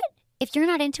know what? If you're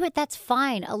not into it, that's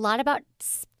fine. A lot about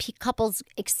couples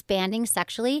expanding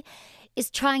sexually is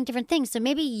trying different things. So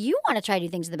maybe you want to try new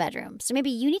things in the bedroom. So maybe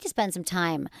you need to spend some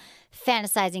time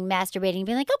fantasizing, masturbating,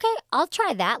 being like, okay, I'll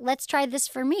try that. Let's try this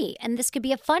for me. And this could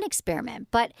be a fun experiment.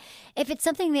 But if it's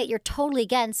something that you're totally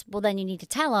against, well, then you need to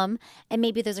tell them, and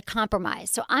maybe there's a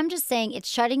compromise. So I'm just saying it's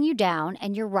shutting you down,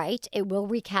 and you're right. It will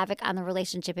wreak havoc on the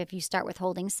relationship if you start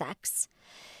withholding sex.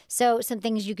 So some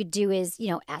things you could do is,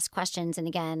 ask questions, and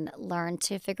again, learn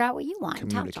to figure out what you want.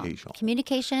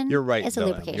 Communication. You're right. Is a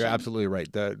lubrication. You're absolutely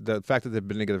right. The fact that they've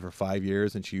been together for 5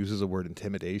 years and she uses the word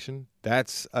intimidation,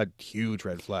 that's a huge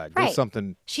red flag. Right. There's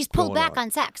something she's pulled back on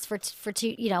sex for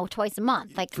twice a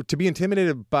month. To be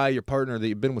intimidated by your partner that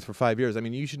you've been with for 5 years, I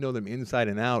mean, you should know them inside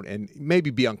and out, and maybe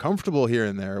be uncomfortable here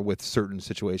and there with certain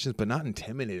situations, but not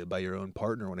intimidated by your own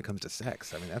partner when it comes to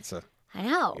sex. I mean, that's a... I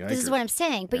know. This is what I'm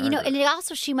saying. But, and it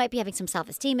also, she might be having some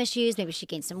self-esteem issues. Maybe she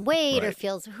gained some weight or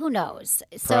feels, who knows?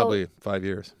 Probably 5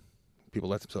 years. People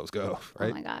let themselves go,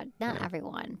 right? Oh, my God. Not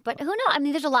everyone. But who knows? I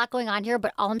mean, there's a lot going on here,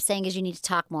 but all I'm saying is you need to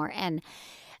talk more. And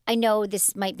I know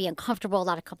this might be uncomfortable. A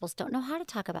lot of couples don't know how to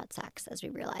talk about sex, as we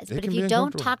realize. But if you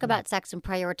don't talk about sex and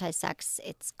prioritize sex,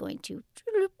 it's going to...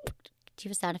 Do you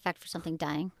have a sound effect for something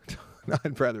dying?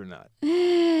 I'd rather not.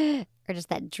 Or just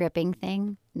that dripping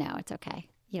thing? No, it's okay.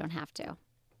 You don't have to.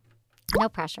 No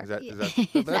pressure. That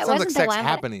sounds like sex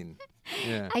happening.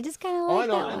 Yeah. I just kind of like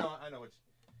that. I know.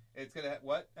 It's gonna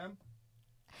what, Em?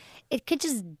 It could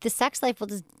just, the sex life will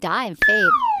just die and fade.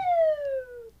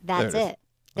 That's There it is. it.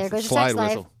 There That's goes the your slide sex life.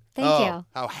 whistle. Thank Oh, you.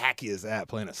 how hacky is that,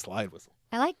 playing a slide whistle?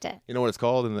 I liked it. You know what it's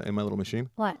called in my little machine?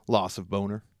 What? Loss of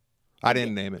boner. I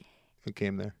didn't name it. It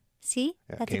came there. See?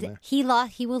 Yeah, That's came it. there. He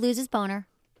will lose his boner.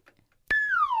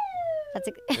 That's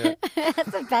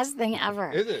that's the best thing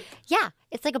ever. Is it? Yeah,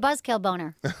 it's like a buzzkill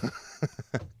boner.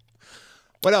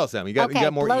 What else, Em? You got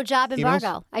more blowjob emails?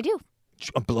 embargo. I do.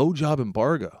 A blowjob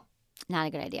embargo. Not a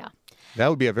good idea. That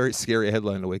would be a very scary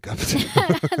headline to wake up to.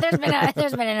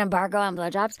 There's been an embargo on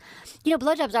blowjobs. You know,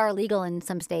 blowjobs are illegal in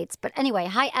some states. But anyway,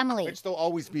 hi, Emily. Which they'll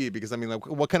always be, because, I mean, like,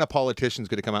 what kind of politician's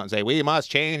going to come out and say, we must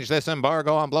change this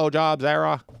embargo on blowjobs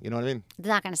era? You know what I mean?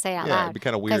 They're not going to say it out Yeah, loud. it'd be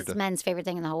kinda weird Because it's men's favorite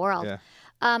thing in the whole world. Yeah.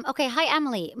 Okay, hi,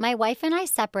 Emily. My wife and I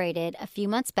separated a few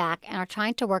months back and are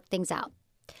trying to work things out.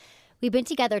 We've been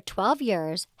together 12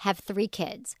 years, have 3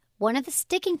 kids. One of the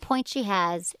sticking points she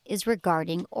has is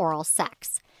regarding oral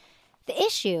sex. The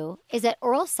issue is that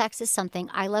oral sex is something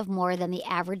I love more than the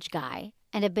average guy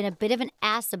and have been a bit of an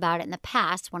ass about it in the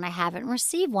past when I haven't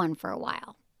received one for a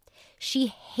while. She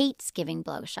hates giving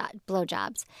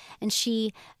blowjobs, and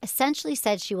she essentially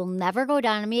said she will never go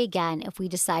down on me again if we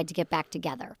decide to get back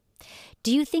together.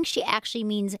 Do you think she actually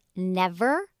means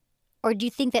never? Or do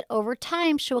you think that over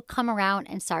time she will come around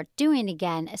and start doing it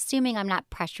again, assuming I'm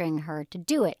not pressuring her to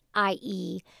do it,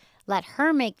 i.e., let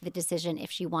her make the decision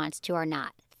if she wants to or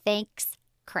not? Thanks,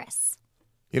 Chris.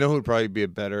 You know who would probably be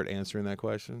better at answering that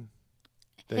question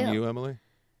than Who? you, Emily?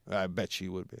 I bet she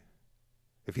would be.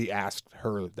 If he asked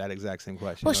her that exact same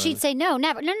question. Well, you know she'd say no,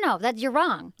 never. No, that you're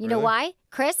wrong. You know Really? why,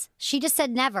 Chris? She just said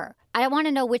never. I want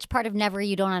to know which part of never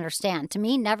you don't understand. To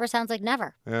me, never sounds like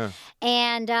never. what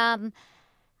I mean?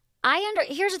 And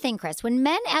here's the thing, Chris. When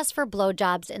men ask for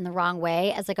blowjobs in the wrong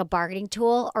way as like a bargaining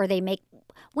tool, or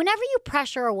whenever you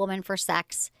pressure a woman for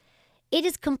sex, it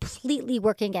is completely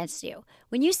working against you.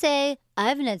 When you say, I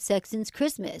haven't had sex since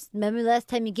Christmas. Remember last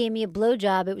time you gave me a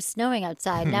blowjob? It was snowing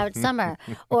outside. Now it's summer.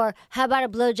 Or how about a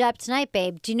blowjob tonight,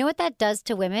 babe? Do you know what that does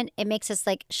to women? It makes us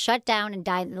like shut down and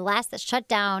die. And the last that shut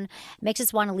down makes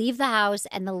us want to leave the house.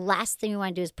 And the last thing we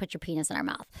want to do is put your penis in our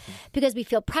mouth. Because we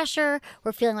feel pressure.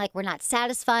 We're feeling like we're not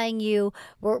satisfying you.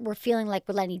 We're feeling like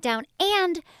we're letting you down.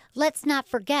 And let's not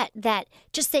forget that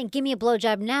just saying, give me a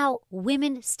blowjob now,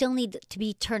 women still need to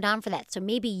be turned on for that. So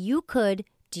maybe you could.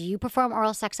 Do you perform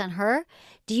oral sex on her?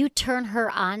 Do you turn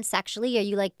her on sexually? Are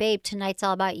you like, babe, tonight's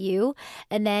all about you?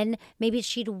 And then maybe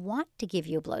she'd want to give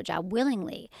you a blowjob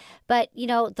willingly. But, you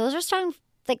know, those are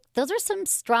some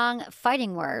strong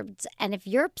fighting words. And if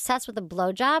you're obsessed with a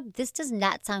blowjob, this does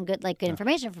not sound good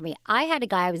information for me. I had a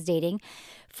guy I was dating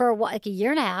for like a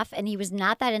year and a half, and he was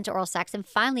not that into oral sex. And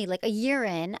finally, like a year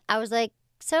in, I was like,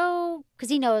 so, because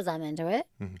he knows I'm into it,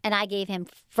 and I gave him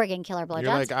friggin' killer blowjobs.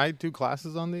 You're like, I do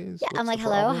classes on these? Yeah, What's I'm like, the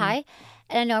hello, problem? hi.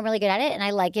 And I know I'm really good at it, and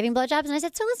I like giving blowjobs. And I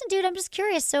said, so listen, dude, I'm just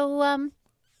curious. So, I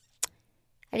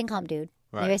didn't call him dude.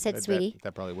 Right. Maybe I said sweetie.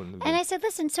 That probably wouldn't have been. And I said,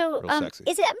 listen, so real sexy.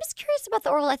 I'm just curious about the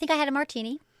oral. I think I had a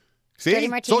martini. See? dirty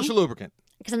martini. Social lubricant.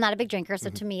 Because I'm not a big drinker, so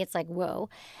to me it's like, whoa.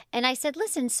 And I said,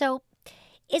 listen, so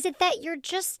is it that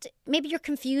maybe you're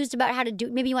confused about how to do,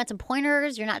 maybe you want some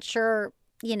pointers, you're not sure,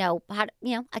 how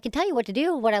to, I can tell you what to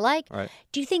do, what I like. Right.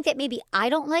 Do you think that maybe I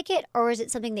don't like it, or is it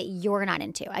something that you're not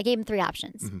into? I gave him 3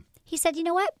 options. He said, you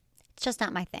know what? It's just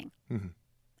not my thing. And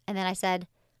then I said,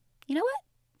 you know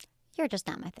what? You're just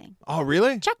not my thing. Oh,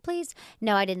 really? Check, please.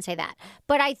 No, I didn't say that.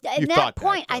 But at You that thought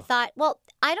point, that, I thought, well,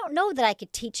 I don't know that I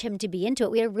could teach him to be into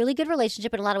it. We had a really good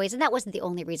relationship in a lot of ways, and that wasn't the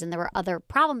only reason. There were other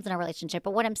problems in our relationship.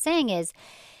 But what I'm saying is,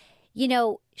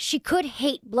 she could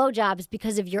hate blowjobs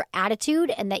because of your attitude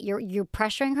and that you're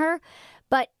pressuring her.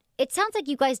 But it sounds like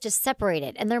you guys just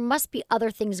separated, and there must be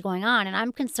other things going on. And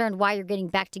I'm concerned why you're getting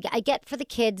back together. I get for the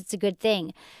kids, it's a good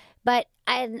thing. But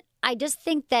I just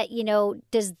think that,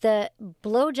 does the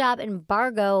blowjob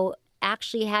embargo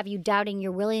actually have you doubting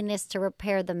your willingness to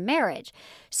repair the marriage?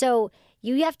 So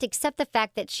you have to accept the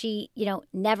fact that she,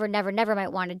 never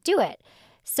might want to do it.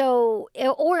 So,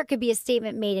 or it could be a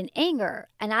statement made in anger.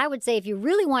 And I would say if you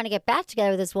really want to get back together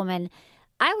with this woman,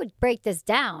 I would break this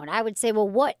down. I would say, well,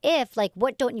 what if,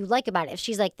 what don't you like about it? If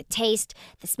she's like the taste,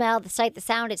 the smell, the sight, the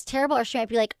sound, it's terrible. Or she might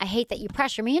be like, I hate that you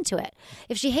pressure me into it.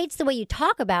 If she hates the way you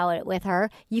talk about it with her,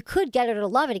 you could get her to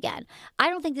love it again. I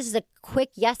don't think this is a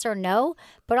quick yes or no,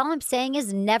 but all I'm saying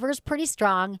is never's pretty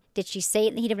strong. Did she say it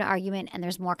in the heat of an argument? And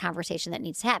there's more conversation that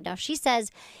needs to happen. Now, if she says,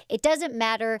 it doesn't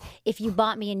matter if you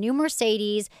bought me a new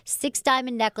Mercedes, 6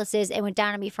 diamond necklaces, and went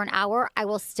down on me for an hour, I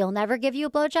will still never give you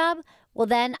a blowjob. Well,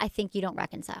 then I think you don't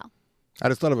reconcile. I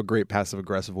just thought of a great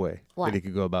passive-aggressive way What? that he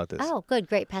could go about this. Oh, good.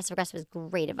 Great. Passive-aggressive is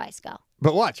great advice. Go.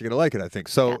 But watch, you're gonna like it, I think.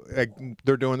 So like,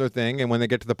 they're doing their thing, and when they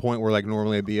get to the point where like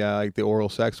normally the oral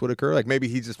sex would occur, like maybe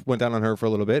he just went down on her for a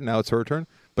little bit, now it's her turn,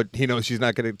 but he knows she's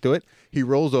not gonna do it. He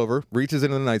rolls over, reaches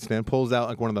into the nightstand, pulls out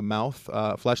like one of the mouth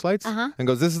fleshlights, and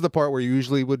goes, "This is the part where you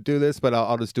usually would do this, but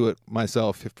I'll just do it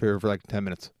myself for like 10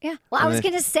 minutes." Yeah. Well, I was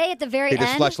going to say at the very He end.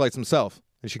 just fleshlights himself,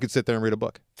 and she could sit there and read a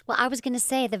book. Well, I was going to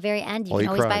say at the very end, you While can he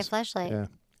always buy a cries. flashlight. Yeah.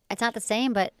 It's not the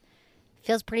same, but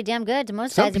feels pretty damn good to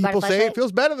most Some guys who buy a people say flashlight. it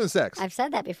feels better than sex. I've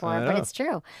said that before, I but know. it's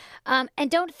true. And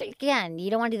don't again, you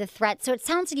don't want to do the threat. So it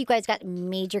sounds like you guys got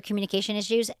major communication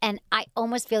issues, and I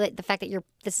almost feel that the fact that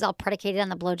this is all predicated on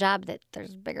the blowjob, that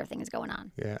there's bigger things going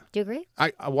on. Yeah. Do you agree?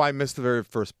 I missed the very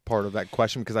first part of that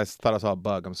question because I thought I saw a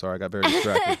bug. I'm sorry, I got very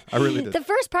distracted. I really did. The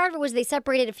first part of it was they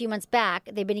separated a few months back.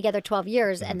 They've been together 12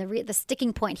 years, and the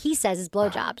sticking point, he says, is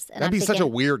blowjobs. And That'd I'm be such a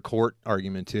thinking, weird court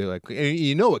argument too. Like, and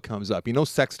you know it comes up. You know,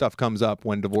 sex stuff comes up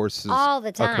when divorces all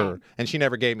the time. occur. And she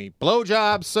never gave me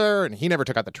blowjobs, sir, and he never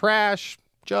took out the trash,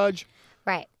 judge.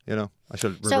 Right. You know, I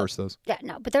should reverse those. Yeah,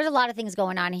 no, but there's a lot of things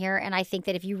going on here, and I think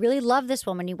that if you really love this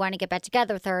woman, you want to get back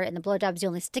together with her, and the blowjob's the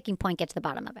only sticking point, get to the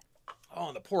bottom of it. Oh,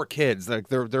 and the poor kids. Like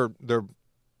their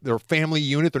family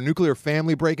unit, their nuclear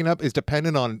family breaking up is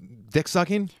dependent on dick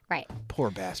sucking. Right. Poor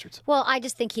bastards. Well, I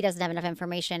just think he doesn't have enough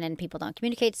information, and people don't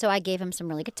communicate, so I gave him some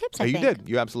really good tips, I You think. did.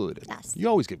 You absolutely did. Yes. You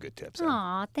always give good tips.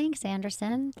 Aw, thanks,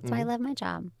 Anderson. That's why I love my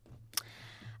job.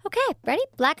 Okay, ready?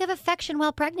 Lack of affection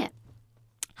while pregnant.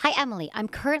 Hi, Emily. I'm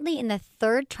currently in the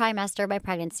 3rd trimester of my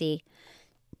pregnancy,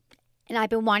 and I've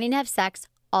been wanting to have sex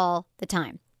all the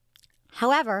time.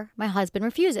 However, my husband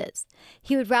refuses.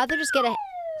 He would rather just get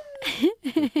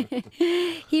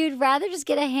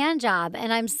a hand job,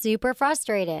 and I'm super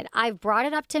frustrated. I've brought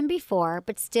it up to him before,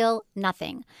 but still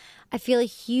nothing. I feel a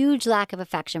huge lack of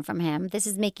affection from him. This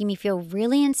is making me feel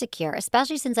really insecure,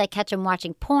 especially since I catch him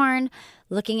watching porn,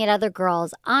 looking at other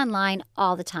girls online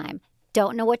all the time.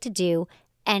 Don't know what to do.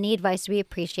 Any advice would be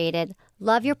appreciated.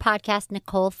 Love your podcast,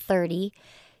 Nicole 30.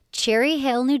 Cherry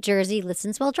Hill, New Jersey,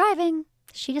 listens while driving.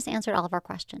 She just answered all of our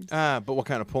questions. But what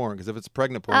kind of porn? Because if it's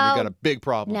pregnant porn, you got a big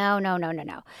problem.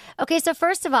 No. Okay, so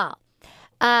first of all,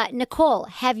 Nicole,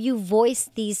 have you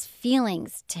voiced these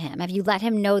feelings to him? Have you let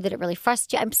him know that it really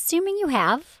frustrates you? I'm assuming you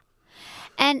have.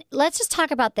 And let's just talk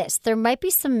about this. There might be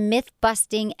some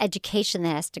myth-busting education that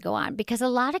has to go on because a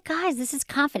lot of guys, this is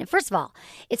confident. First of all,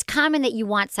 it's common that you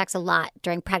want sex a lot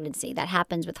during pregnancy. That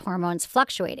happens with hormones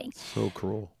fluctuating. So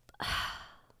cruel.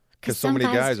 Because so many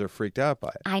guys are freaked out by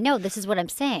it. I know. This is what I'm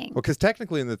saying. Well, because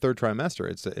technically in the 3rd trimester,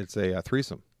 it's a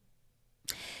threesome.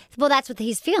 Well, that's what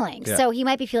he's feeling. Yeah. So he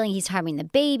might be feeling he's harming the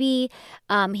baby.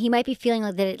 He might be feeling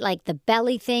like the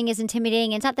belly thing is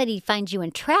intimidating. It's not that he finds you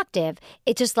attractive.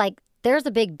 It's just like there's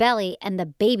a big belly and the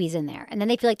baby's in there. And then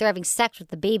they feel like they're having sex with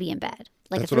the baby in bed.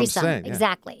 Like That's a what I'm threesome. saying, yeah.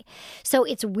 Exactly. So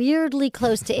it's weirdly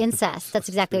close to incest. That's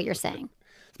exactly what you're saying.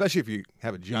 Especially if you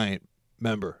have a giant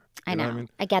member. I know. What I mean?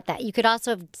 I get that. You could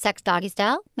also have sex doggy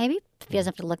style, maybe, if he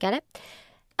doesn't have to look at it.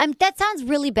 That sounds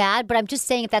really bad, but I'm just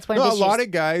saying if that's one of the A issues. lot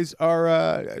of guys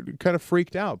are kind of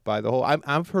freaked out by the whole.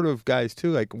 I've heard of guys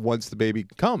too, like once the baby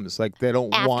comes, like they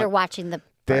don't After watching the...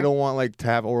 They don't want like to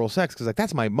have oral sex because like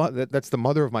that's my that's the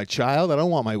mother of my child. I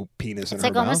don't want my penis in It's her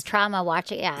like mouth. almost trauma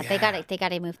watching. Yeah, they got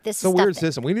to move. This It's a stuff weird that-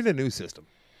 system. We need a new system.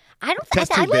 I don't.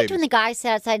 Test I tube liked babies. when the guys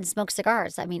sat outside and smoked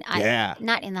cigars. I mean,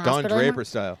 not in the Don hospital Draper anymore.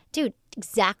 style. Dude,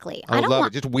 exactly. I would don't love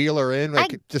want it. Just wheel her in,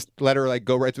 like just let her like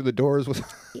go right through the doors with.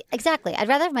 exactly. I'd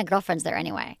rather have my girlfriends there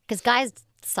anyway, because guys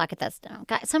suck at that stuff.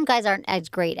 Some guys aren't as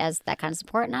great as that kind of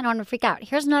support, and I don't want to freak out.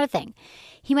 Here's another thing: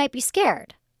 he might be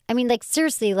scared. I mean, like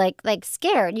seriously, like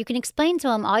scared. You can explain to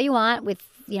him all you want with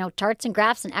charts and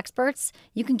graphs and experts.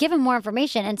 You can give him more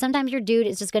information, and sometimes your dude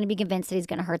is just going to be convinced that he's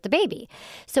going to hurt the baby.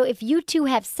 So if you two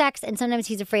have sex, and sometimes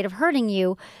he's afraid of hurting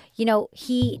you,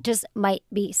 he just might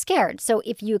be scared. So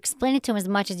if you explain it to him as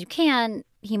much as you can,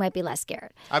 he might be less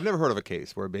scared. I've never heard of a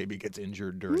case where a baby gets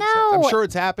injured during No. sex. I'm sure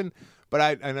it's happened, but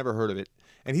I never heard of it.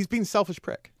 And he's being selfish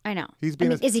prick. I know. He's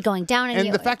being is he going down?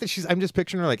 And the fact that I'm just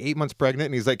picturing her like 8 months pregnant,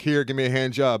 and he's like, "Here, give me a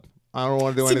hand job. I don't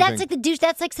want to do anything." that's like the douche.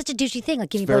 That's like such a douchey thing. Like,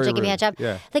 give me a very blowjob, give me a rude. hand job.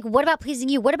 Yeah. Like, what about pleasing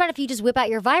you? What about if you just whip out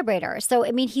your vibrator? So,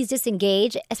 I mean, he's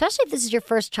disengaged, especially if this is your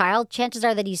first child. Chances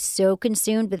are that he's so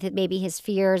consumed with maybe his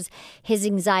fears, his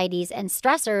anxieties, and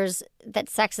stressors that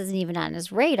sex isn't even on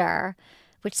his radar.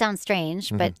 which sounds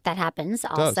strange, but that happens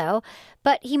also.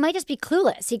 But he might just be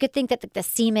clueless. He could think that the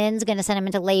semen's going to send him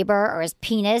into labor, or his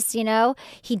penis,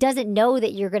 He doesn't know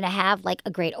that you're going to have like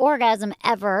a great orgasm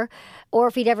ever, or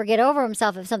if he'd ever get over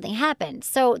himself if something happened.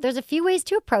 So there's a few ways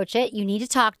to approach it. You need to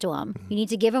talk to him. You need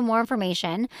to give him more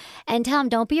information and tell him,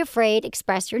 don't be afraid,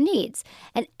 express your needs.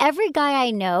 And every guy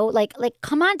I know, like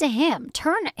come on to him,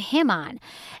 turn him on.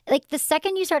 Like the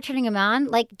second you start turning him on,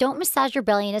 like don't massage your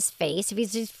belly in his face. If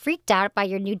he's just freaked out by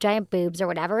your new giant boobs or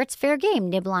whatever, it's fair game.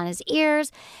 Nibble on his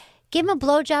ears. Give him a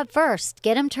blowjob first.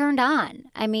 Get him turned on.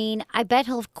 I mean, I bet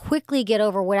he'll quickly get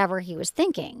over whatever he was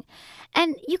thinking.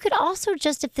 And you could also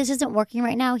just, if this isn't working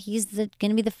right now, he's going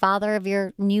to be the father of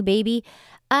your new baby,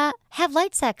 have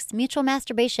light sex, mutual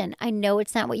masturbation. I know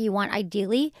it's not what you want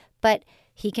ideally, but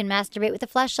he can masturbate with a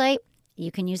fleshlight.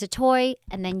 You can use a toy,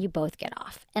 and then you both get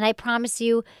off. And I promise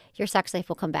you, your sex life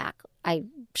will come back. I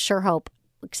sure hope,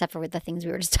 except for with the things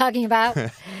we were just talking about.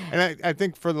 And I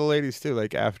think for the ladies too,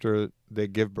 like after they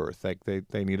give birth, like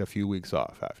they need a few weeks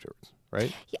off afterwards,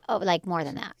 right? Yeah, like more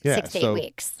than that, Yeah, 6 to 8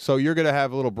 weeks. So you're going to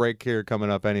have a little break here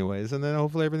coming up anyways, and then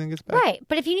hopefully everything gets back. Right.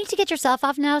 But if you need to get yourself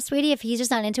off now, sweetie, if he's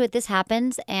just not into it, this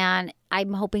happens. And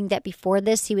I'm hoping that before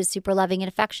this, he was super loving and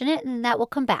affectionate, and that will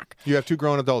come back. You have two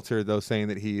grown adults here, though, saying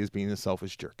that he is being a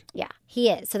selfish jerk. Yeah, he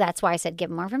is. So that's why I said give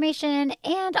him more information.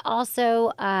 And also,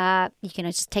 you can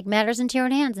just take matters into your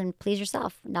own hands and please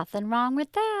yourself. Nothing wrong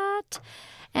with that.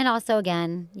 And also,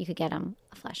 again, you could get him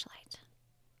a fleshlight.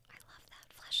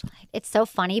 It's so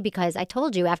funny because I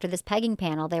told you after this pegging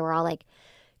panel, they were all like,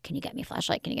 can you get me a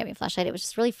fleshlight? Can you get me a fleshlight? It was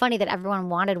just really funny that everyone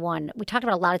wanted one. We talked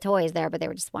about a lot of toys there, but they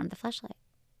were just wanted the fleshlight.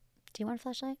 Do you want a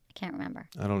fleshlight? I can't remember.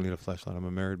 I don't need a fleshlight. I'm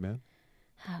a married man.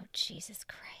 Oh, Jesus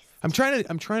Christ. I'm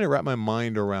trying to wrap my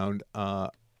mind around a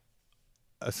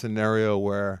scenario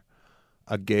where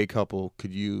a gay couple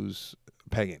could use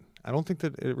pegging. I don't think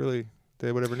that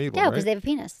they would ever need one, No, because right? they have a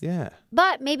penis. Yeah.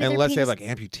 But maybe unless their they penis,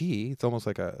 have like amputee, it's almost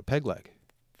like a peg leg.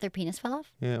 their penis fell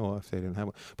off? Yeah, well, if they didn't have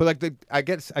one, but like I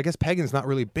guess pegging's not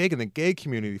really big in the gay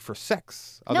community for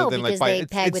sex. No, because they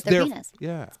peg with their penis.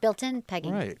 Yeah, It's built-in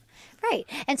pegging. right. Right.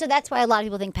 And so that's why a lot of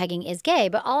people think pegging is gay.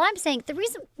 But all I'm saying, the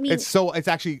reason... It's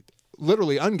actually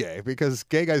literally ungay because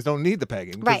gay guys don't need the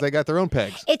pegging because Right. they got their own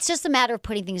pegs. It's just a matter of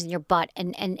putting things in your butt.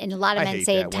 And a lot of I men hate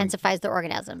say it that intensifies their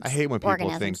orgasms. I hate when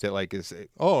people think that like is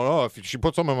if she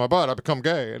puts something in my butt, I become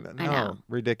gay. And I know.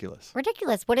 Ridiculous.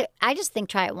 Ridiculous. I just think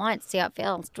try it once, see how it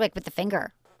feels. Like with the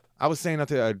finger. I was saying that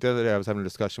the other day I was having a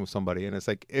discussion with somebody, and it's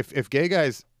like if gay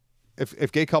guys,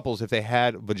 if gay couples, if they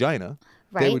had vagina,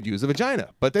 they Right. would use a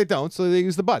vagina, but they don't, so they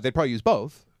use the butt. They'd probably use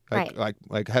both, Right. like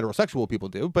heterosexual people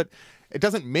do. But it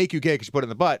doesn't make you gay because you put it in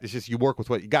the butt. It's just you work with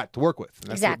what you got to work with. And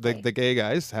that's Exactly. what the gay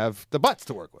guys have the butts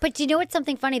to work with. But do you know what's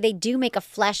something funny? They do make a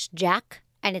flesh jack,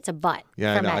 and it's a butt.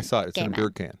 Yeah, for I know. men, I saw it. It's gay in a men. beer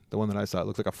can. The one that I saw, it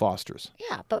looked like a Foster's.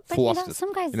 Yeah, but Foster's.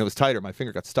 some guys... And it was tighter. My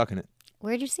finger got stuck in it.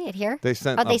 Where'd you see it? Here? They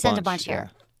sent. They sent a bunch bunch here.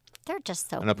 yeah. They're just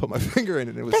so... And I put my finger in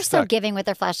it, and it was They're so stuck. giving with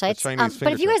their fleshlights. Chinese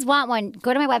But if you finger guys want one,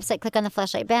 go to my website, click on the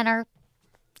fleshlight banner,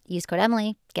 use code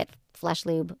Emily, get flesh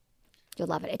lube. You'll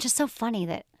love it. It's just so funny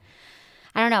that...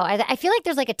 I don't know. I feel like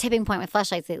there's like a tipping point with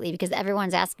fleshlights lately because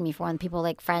everyone's asking me for one. People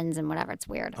like friends and whatever. It's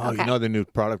weird. Oh, okay. you know the new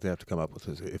product they have to come up with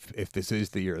is if this is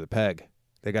the year of the peg,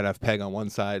 they got to have peg on one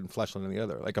side and fleshlight on the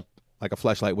other, like a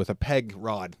fleshlight with a peg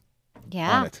rod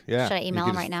Yeah. on it. Yeah. Should I email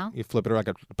You them can right now? You flip it like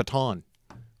a baton.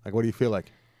 Like, what do you feel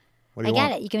like? What do I you get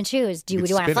want? it. You can choose. Do You you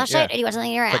can want a spin it, fleshlight yeah. or do you want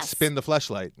something in your ass? Like spin the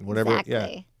fleshlight, whatever. Exactly.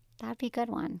 Yeah. That'd be a good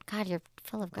one. God, you're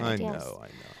full of good I ideas.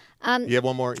 know. You have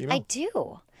one more email? I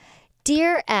do.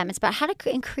 Dear M, it's about how to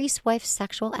increase wife's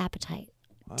sexual appetite.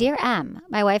 Wow. Dear M,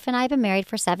 my wife and I have been married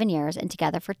for 7 years and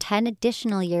together for 10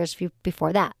 additional years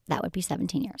before that. That would be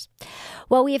 17 years.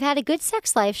 While we have had a good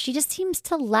sex life, she just seems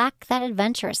to lack that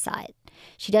adventurous side.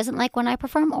 She doesn't like when I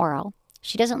perform oral.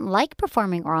 She doesn't like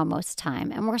performing oral most of the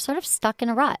time, and we're sort of stuck in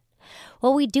a rut.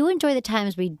 While we do enjoy the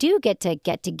times we do get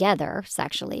together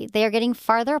sexually, they are getting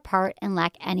farther apart and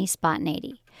lack any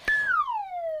spontaneity.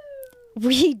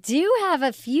 We do have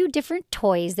a few different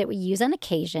toys that we use on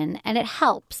occasion, and it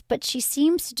helps, but she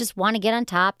seems to just want to get on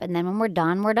top, and then when we're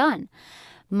done, we're done.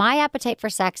 My appetite for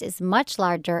sex is much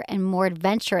larger and more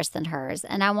adventurous than hers,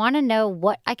 and I want to know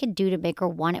what I could do to make her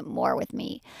want it more with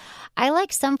me. I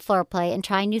like some foreplay and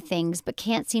try new things, but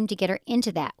can't seem to get her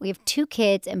into that. We have 2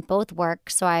 kids and both work,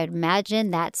 so I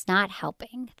imagine that's not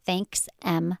helping. Thanks,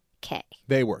 MK.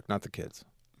 They work, not the kids.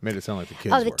 Made it sound like the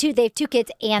kids Oh, work. they have 2 kids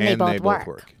and they both both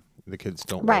work. The kids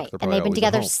don't Right, work. They're and probably they've been always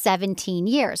at together home. 17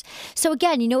 years. So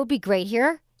again, you know what would be great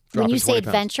here? When Dropping you say 20 pounds.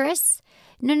 adventurous?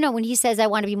 No. When he says, I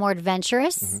want to be more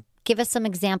adventurous, give us some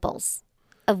examples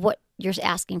of what you're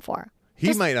asking for.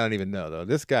 He might not even know, though.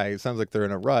 This guy, it sounds like they're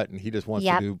in a rut, and he just wants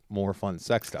to do more fun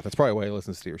sex stuff. That's probably why he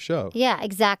listens to your show. Yeah,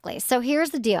 exactly. So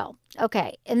here's the deal.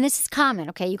 Okay, and this is common,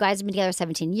 okay? You guys have been together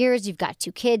 17 years. You've got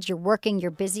 2 kids. You're working.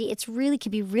 You're busy. It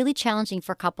can be really challenging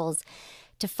for couples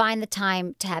to find the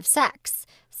time to have sex.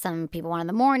 Some people want in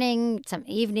the morning, some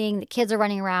evening. The kids are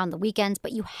running around, the weekends.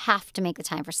 But you have to make the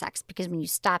time for sex because when you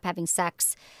stop having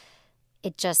sex,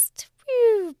 it just...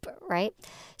 right?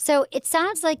 So it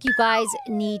sounds like you guys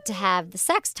need to have the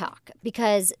sex talk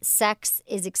because sex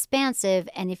is expansive.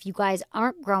 And if you guys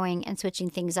aren't growing and switching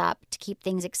things up to keep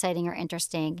things exciting or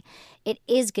interesting, it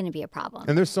is going to be a problem.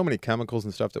 And there's so many chemicals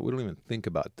and stuff that we don't even think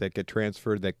about that get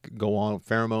transferred, that go on,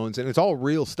 pheromones. And it's all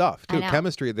real stuff, too.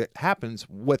 Chemistry that happens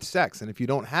with sex. And if you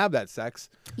don't have that sex,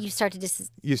 you start to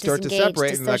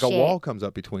separate and like a wall comes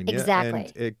up between you. Exactly.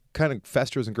 And it kind of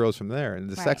festers and grows from there. And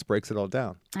the sex breaks it all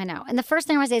down. I know. And the first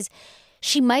thing I want to say is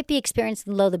she might be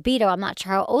experiencing low libido. I'm not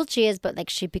sure how old she is, but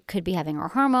like could be having her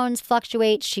hormones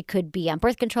fluctuate. She could be on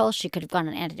birth control. She could have gone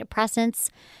on antidepressants.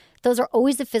 Those are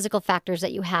always the physical factors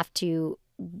that you have to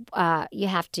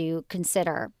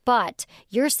consider. But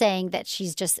you're saying that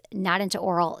she's just not into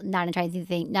oral, not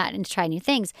into trying new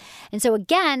things. And so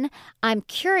again, I'm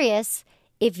curious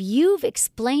if you've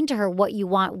explained to her what you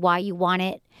want, why you want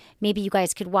it. Maybe you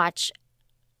guys could watch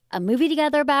a movie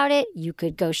together about it. You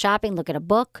could go shopping, look at a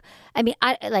book. I mean,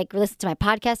 I like listen to my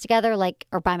podcast together,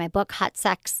 or buy my book, Hot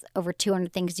Sex, Over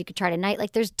 200 Things You Could Try Tonight.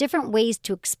 Like there's different ways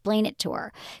to explain it to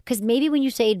her. Because maybe when you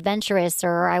say adventurous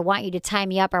or I want you to tie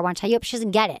me up or I want to tie you up, she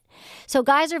doesn't get it. So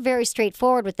guys are very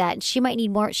straightforward with that. And she might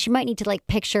need more. She might need to like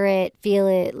picture it, feel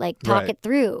it, like talk it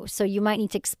through. So you might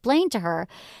need to explain to her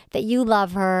that you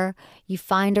love her. You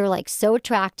find her like so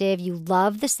attractive. You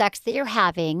love the sex that you're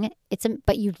having.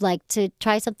 But you'd like to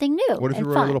try something new. What if you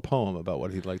wrote fun. a little poem about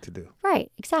what he'd like to do?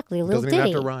 Right, exactly. A little ditty. Doesn't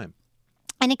even have to rhyme.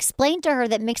 And explain to her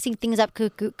that mixing things up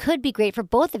could be great for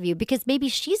both of you because maybe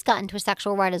she's gotten to a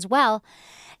sexual rut as well.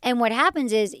 And what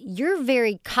happens is you're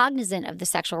very cognizant of the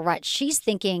sexual rut. She's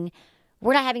thinking,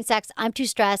 we're not having sex. I'm too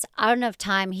stressed. I don't have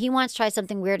time. He wants to try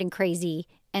something weird and crazy.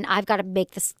 And I've got to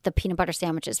make the peanut butter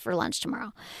sandwiches for lunch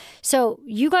tomorrow. So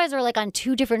you guys are like on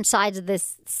 2 different sides of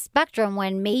this spectrum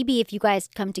when maybe if you guys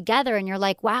come together and you're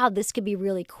like, wow, this could be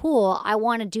really cool. I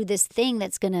want to do this thing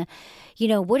that's going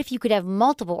to, what if you could have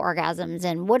multiple orgasms?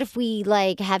 And what if we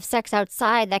like have sex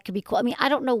outside? That could be cool. I mean, I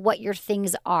don't know what your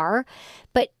things are,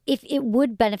 but if it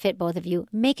would benefit both of you,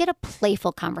 make it a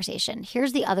playful conversation.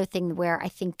 Here's the other thing where I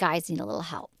think guys need a little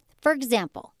help. For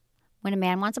example, when a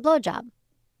man wants a blowjob.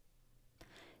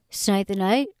 Tonight the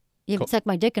night, you haven't sucked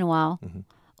my dick in a while. Mm-hmm.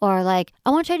 Or like, I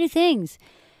want to try new things.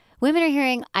 Women are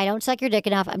hearing, I don't suck your dick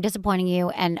enough. I'm disappointing you.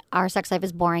 And our sex life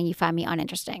is boring. You find me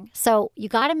uninteresting. So you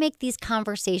got to make these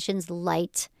conversations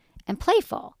light and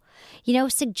playful.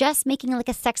 Suggest making like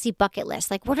a sexy bucket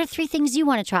list. Like, what are 3 things you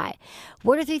want to try?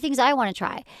 What are 3 things I want to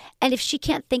try? And if she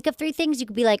can't think of 3 things, you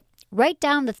could be like, write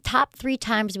down the top 3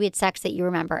 times we had sex that you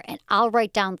remember. And I'll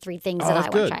write down 3 things that I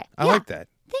want to try. I like that.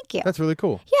 Thank you. That's really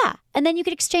cool. Yeah. And then you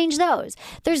could exchange those.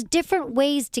 There's different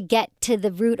ways to get to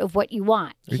the root of what you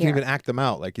want. You can even act them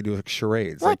out like you do like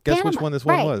charades. Like guess which one this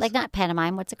one was. Like not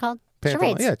pantomime. What's it called? Pantomime.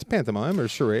 Charades. Yeah, it's pantomime or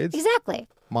charades. Exactly.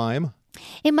 Mime.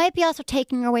 It might be also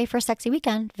taking her away for a sexy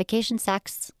weekend. Vacation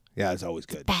sex. Yeah, it's always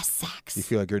good. Best sex. You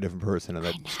feel like you're a different person in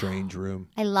that strange room.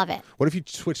 I love it. What if you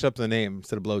switched up the name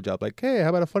instead of blowjob? Like, hey, how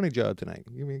about a funny job tonight?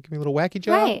 Give me a little wacky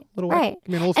job. Right. Give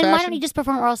me an old fashioned. And why don't you just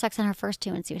perform oral sex on her first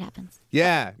 2 and see what happens?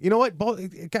 Yeah. You know what?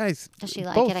 Guys, does she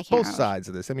like both, it? I can't both remember. Sides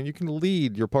of this. I mean, you can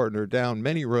lead your partner down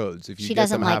many roads if you She get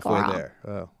doesn't them like halfway oral. there.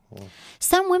 Oh. Well.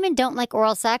 Some women don't like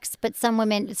oral sex, but some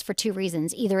women, it's for 2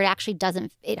 reasons. Either it actually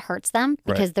it hurts them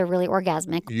because they're really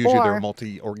orgasmic. Usually they're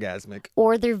multi-orgasmic.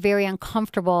 Or they're very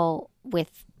uncomfortable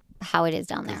with how it is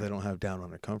down there. Because they don't have down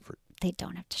on their comfort. They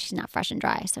don't have to. She's not fresh and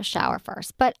dry, so shower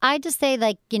first. But I just say,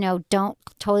 don't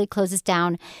totally close this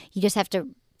down. You just have to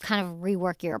kind of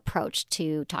rework your approach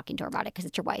to talking to her about it because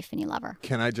it's your wife and you love her.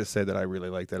 Can I just say that I really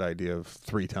like that idea of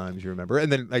 3 times you remember? And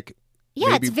then,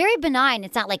 yeah, it's very benign.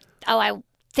 It's not like, I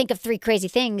think of 3 crazy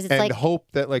things. It's and hope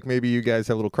that maybe you guys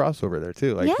have a little crossover there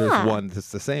too. There's one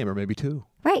that's the same or maybe 2.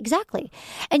 Right, exactly.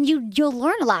 And you'll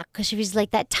learn a lot because she was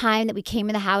like that time that we came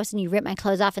in the house and you ripped my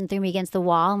clothes off and threw me against the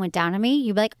wall and went down on me.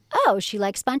 You'd be like, oh, she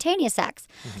likes spontaneous sex.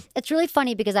 Mm-hmm. It's really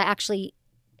funny because I actually,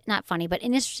 not funny, but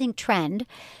an interesting trend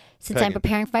since I'm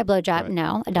preparing for my blowjob,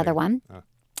 another one,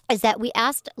 is that we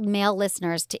asked male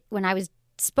listeners when I was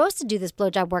supposed to do this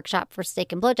blowjob workshop for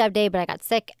Steak and Blowjob Day, but I got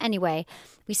sick. Anyway,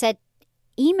 we said,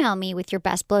 email me with your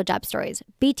best blowjob stories.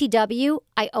 BTW,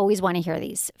 I always want to hear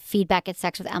these.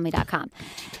 Feedback@sexwithemily.com.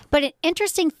 But an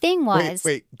interesting thing was...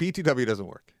 Wait, BTW doesn't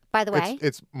work. By the way?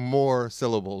 It's more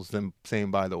syllables than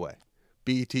saying by the way.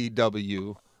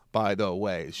 BTW, by the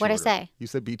way. Is What'd I shorter. say? You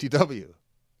said BTW,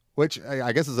 which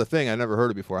I guess is a thing. I never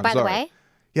heard it before. I'm By sorry. the way?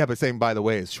 Yeah, but saying by the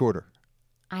way is shorter.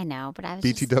 I know, but I was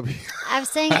BTW. I was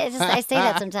saying it. I say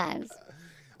that sometimes.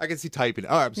 I can see typing.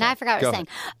 All right, I'm sorry. Now I forgot what I was saying.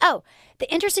 Oh,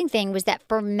 the interesting thing was that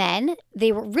for men,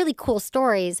 they were really cool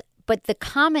stories, but the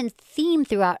common theme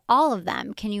throughout all of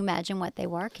them, can you imagine what they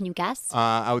were? Can you guess?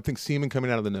 I would think semen coming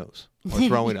out of the nose or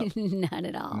throwing up. Not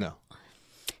at all. No.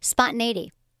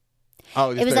 Spontaneity.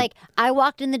 Oh, It was like, I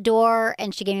walked in the door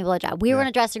and she gave me a blowjob. We were in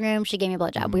a dressing room, she gave me a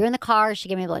blowjob. We were in the car, she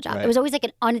gave me a blowjob. Right. It was always like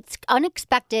an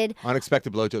unexpected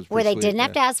blowjobs. where they didn't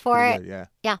have to ask for it. Good, yeah.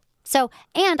 Yeah. So,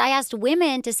 and I asked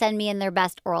women to send me in their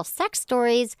best oral sex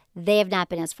stories. They have not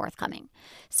been as forthcoming.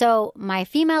 So, my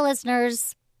female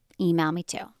listeners, email me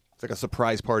too. It's like a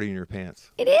surprise party in your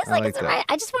pants. It is I like like it's that. right.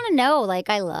 I just want to know. Like,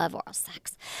 I love oral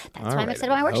sex. That's why I'm right,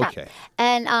 excited about my workshop. okay.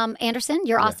 And Anderson,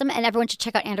 you're awesome. And everyone should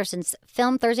check out Anderson's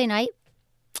film Thursday night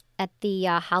at the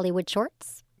Hollywood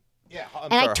Shorts. Yeah,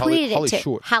 And I tweeted Holly it too.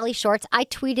 Shorts. Holly Shorts. I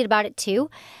tweeted about it too.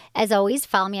 As always,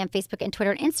 follow me on Facebook and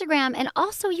Twitter and Instagram. And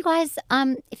also, you guys,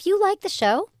 if you like the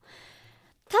show,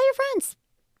 tell your friends.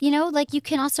 You know, like you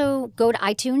can also go to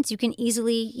iTunes. You can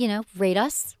easily, rate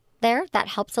us there. That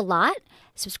helps a lot.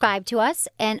 Subscribe to us.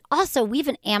 And also, we have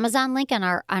an Amazon link on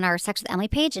our Sex with Emily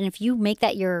page. And if you make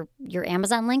that your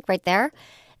Amazon link right there,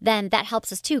 then that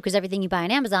helps us too. Because everything you buy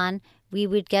on Amazon, we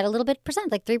would get a little bit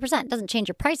percent, like 3%. It doesn't change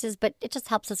your prices, but it just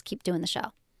helps us keep doing the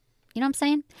show. You know what I'm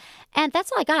saying? And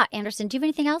that's all I got. Anderson, do you have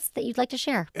anything else that you'd like to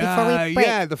share before we break?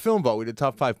 Yeah, the film vault. We did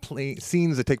top 5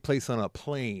 scenes that take place on a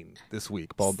plane this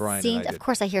week. Bald Brian Scenes? and I did. Of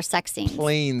course, I hear sex scenes.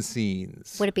 Plane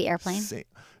scenes. Would it be airplane?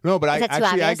 No, but I that too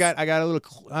actually obvious? I got a little.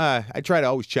 I try to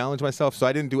always challenge myself, so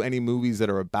I didn't do any movies that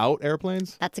are about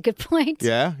airplanes. That's a good point.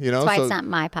 Yeah, That's why it's not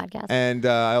my podcast. And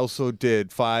I also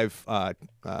did 5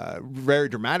 very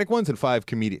dramatic ones and 5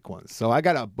 comedic ones. So I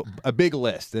got a big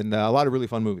list and a lot of really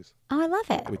fun movies. Oh, I love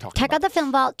it. we talking Check out about? the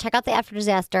film vault. Check out the After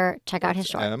Disaster. Check out his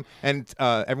short. And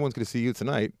everyone's going to see you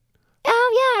tonight.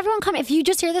 Oh, yeah. Everyone come. If you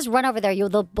just hear this, run over there.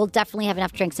 We'll definitely have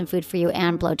enough drinks and food for you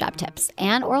and blowjob tips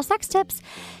and oral sex tips.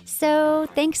 So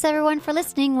thanks, everyone, for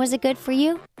listening. Was it good for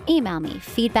you? Email me,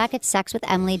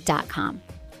 feedback@sexwithemily.com.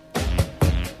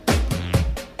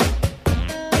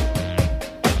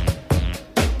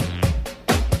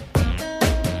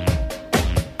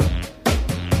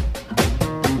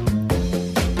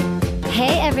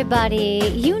 Hey,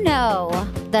 everybody. You know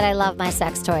that I love my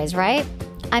sex toys, right?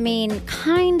 I mean,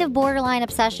 kind of borderline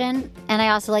obsession. And I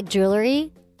also like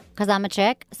jewelry because I'm a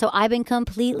chick. So I've been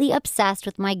completely obsessed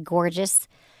with my gorgeous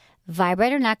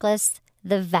vibrator necklace,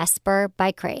 the Vesper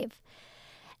by Crave.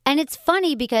 And it's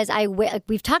funny because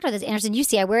we've talked about this, Anderson. You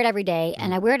see, I wear it every day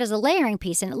and I wear it as a layering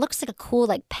piece and it looks like a cool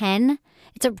pen.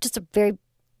 It's just a very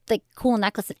cool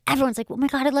necklace. And everyone's like, oh my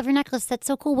God, I love your necklace. That's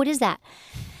so cool. What is that?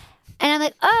 And I'm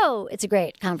like, oh, it's a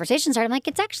great conversation starter. I'm like,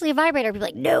 it's actually a vibrator. People are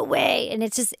like, no way. And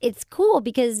it's cool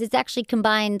because it actually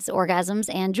combines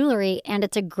orgasms and jewelry, and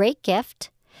it's a great gift.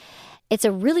 It's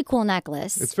a really cool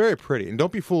necklace. It's very pretty. And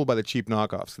don't be fooled by the cheap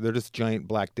knockoffs. They're just giant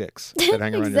black dicks that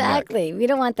hang around Exactly. your neck. We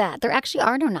don't want that. There actually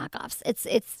are no knockoffs.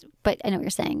 But I know what you're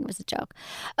saying. It was a joke.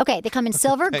 Okay, they come in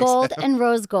silver, gold, and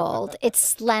rose gold. It's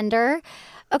slender.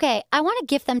 Okay, I want to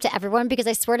gift them to everyone because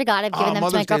I swear to God, I've given them to my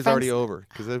Mother's Day is girlfriends. already over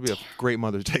because that'd be a great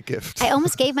Mother's Day gift. I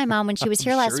almost gave my mom when she was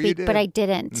here last sure you week, did. but I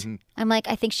didn't. Mm-hmm. I'm like,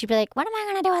 I think she'd be like, what am I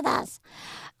going to do with this?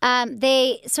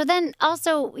 So then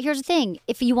also, here's the thing.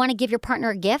 If you want to give your partner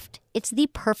a gift, it's the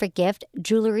perfect gift.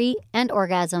 Jewelry and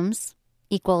orgasms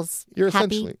equals You're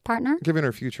happy essentially partner. giving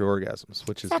her future orgasms,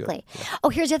 which is Exactly. good. Oh,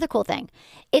 here's the other cool thing.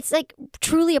 It's like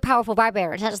truly a powerful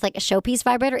vibrator. It's not just like a showpiece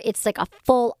vibrator. It's like a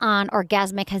full-on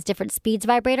orgasmic, has different speeds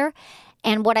vibrator.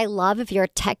 And what I love, if you're a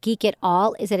tech geek at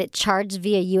all, is that it charges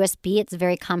via USB. It's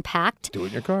very compact. Do it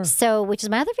in your car. So, which is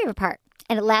my other favorite part.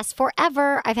 And it lasts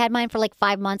forever. I've had mine for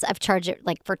 5 months. I've charged it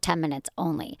for 10 minutes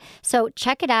only. So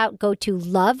check it out. Go to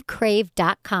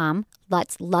lovecrave.com.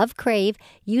 Let's lovecrave.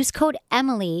 Use code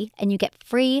Emily and you get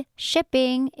free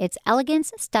shipping. It's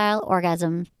elegance, style,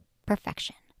 orgasm,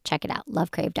 perfection. Check it out.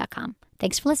 Lovecrave.com.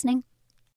 Thanks for listening.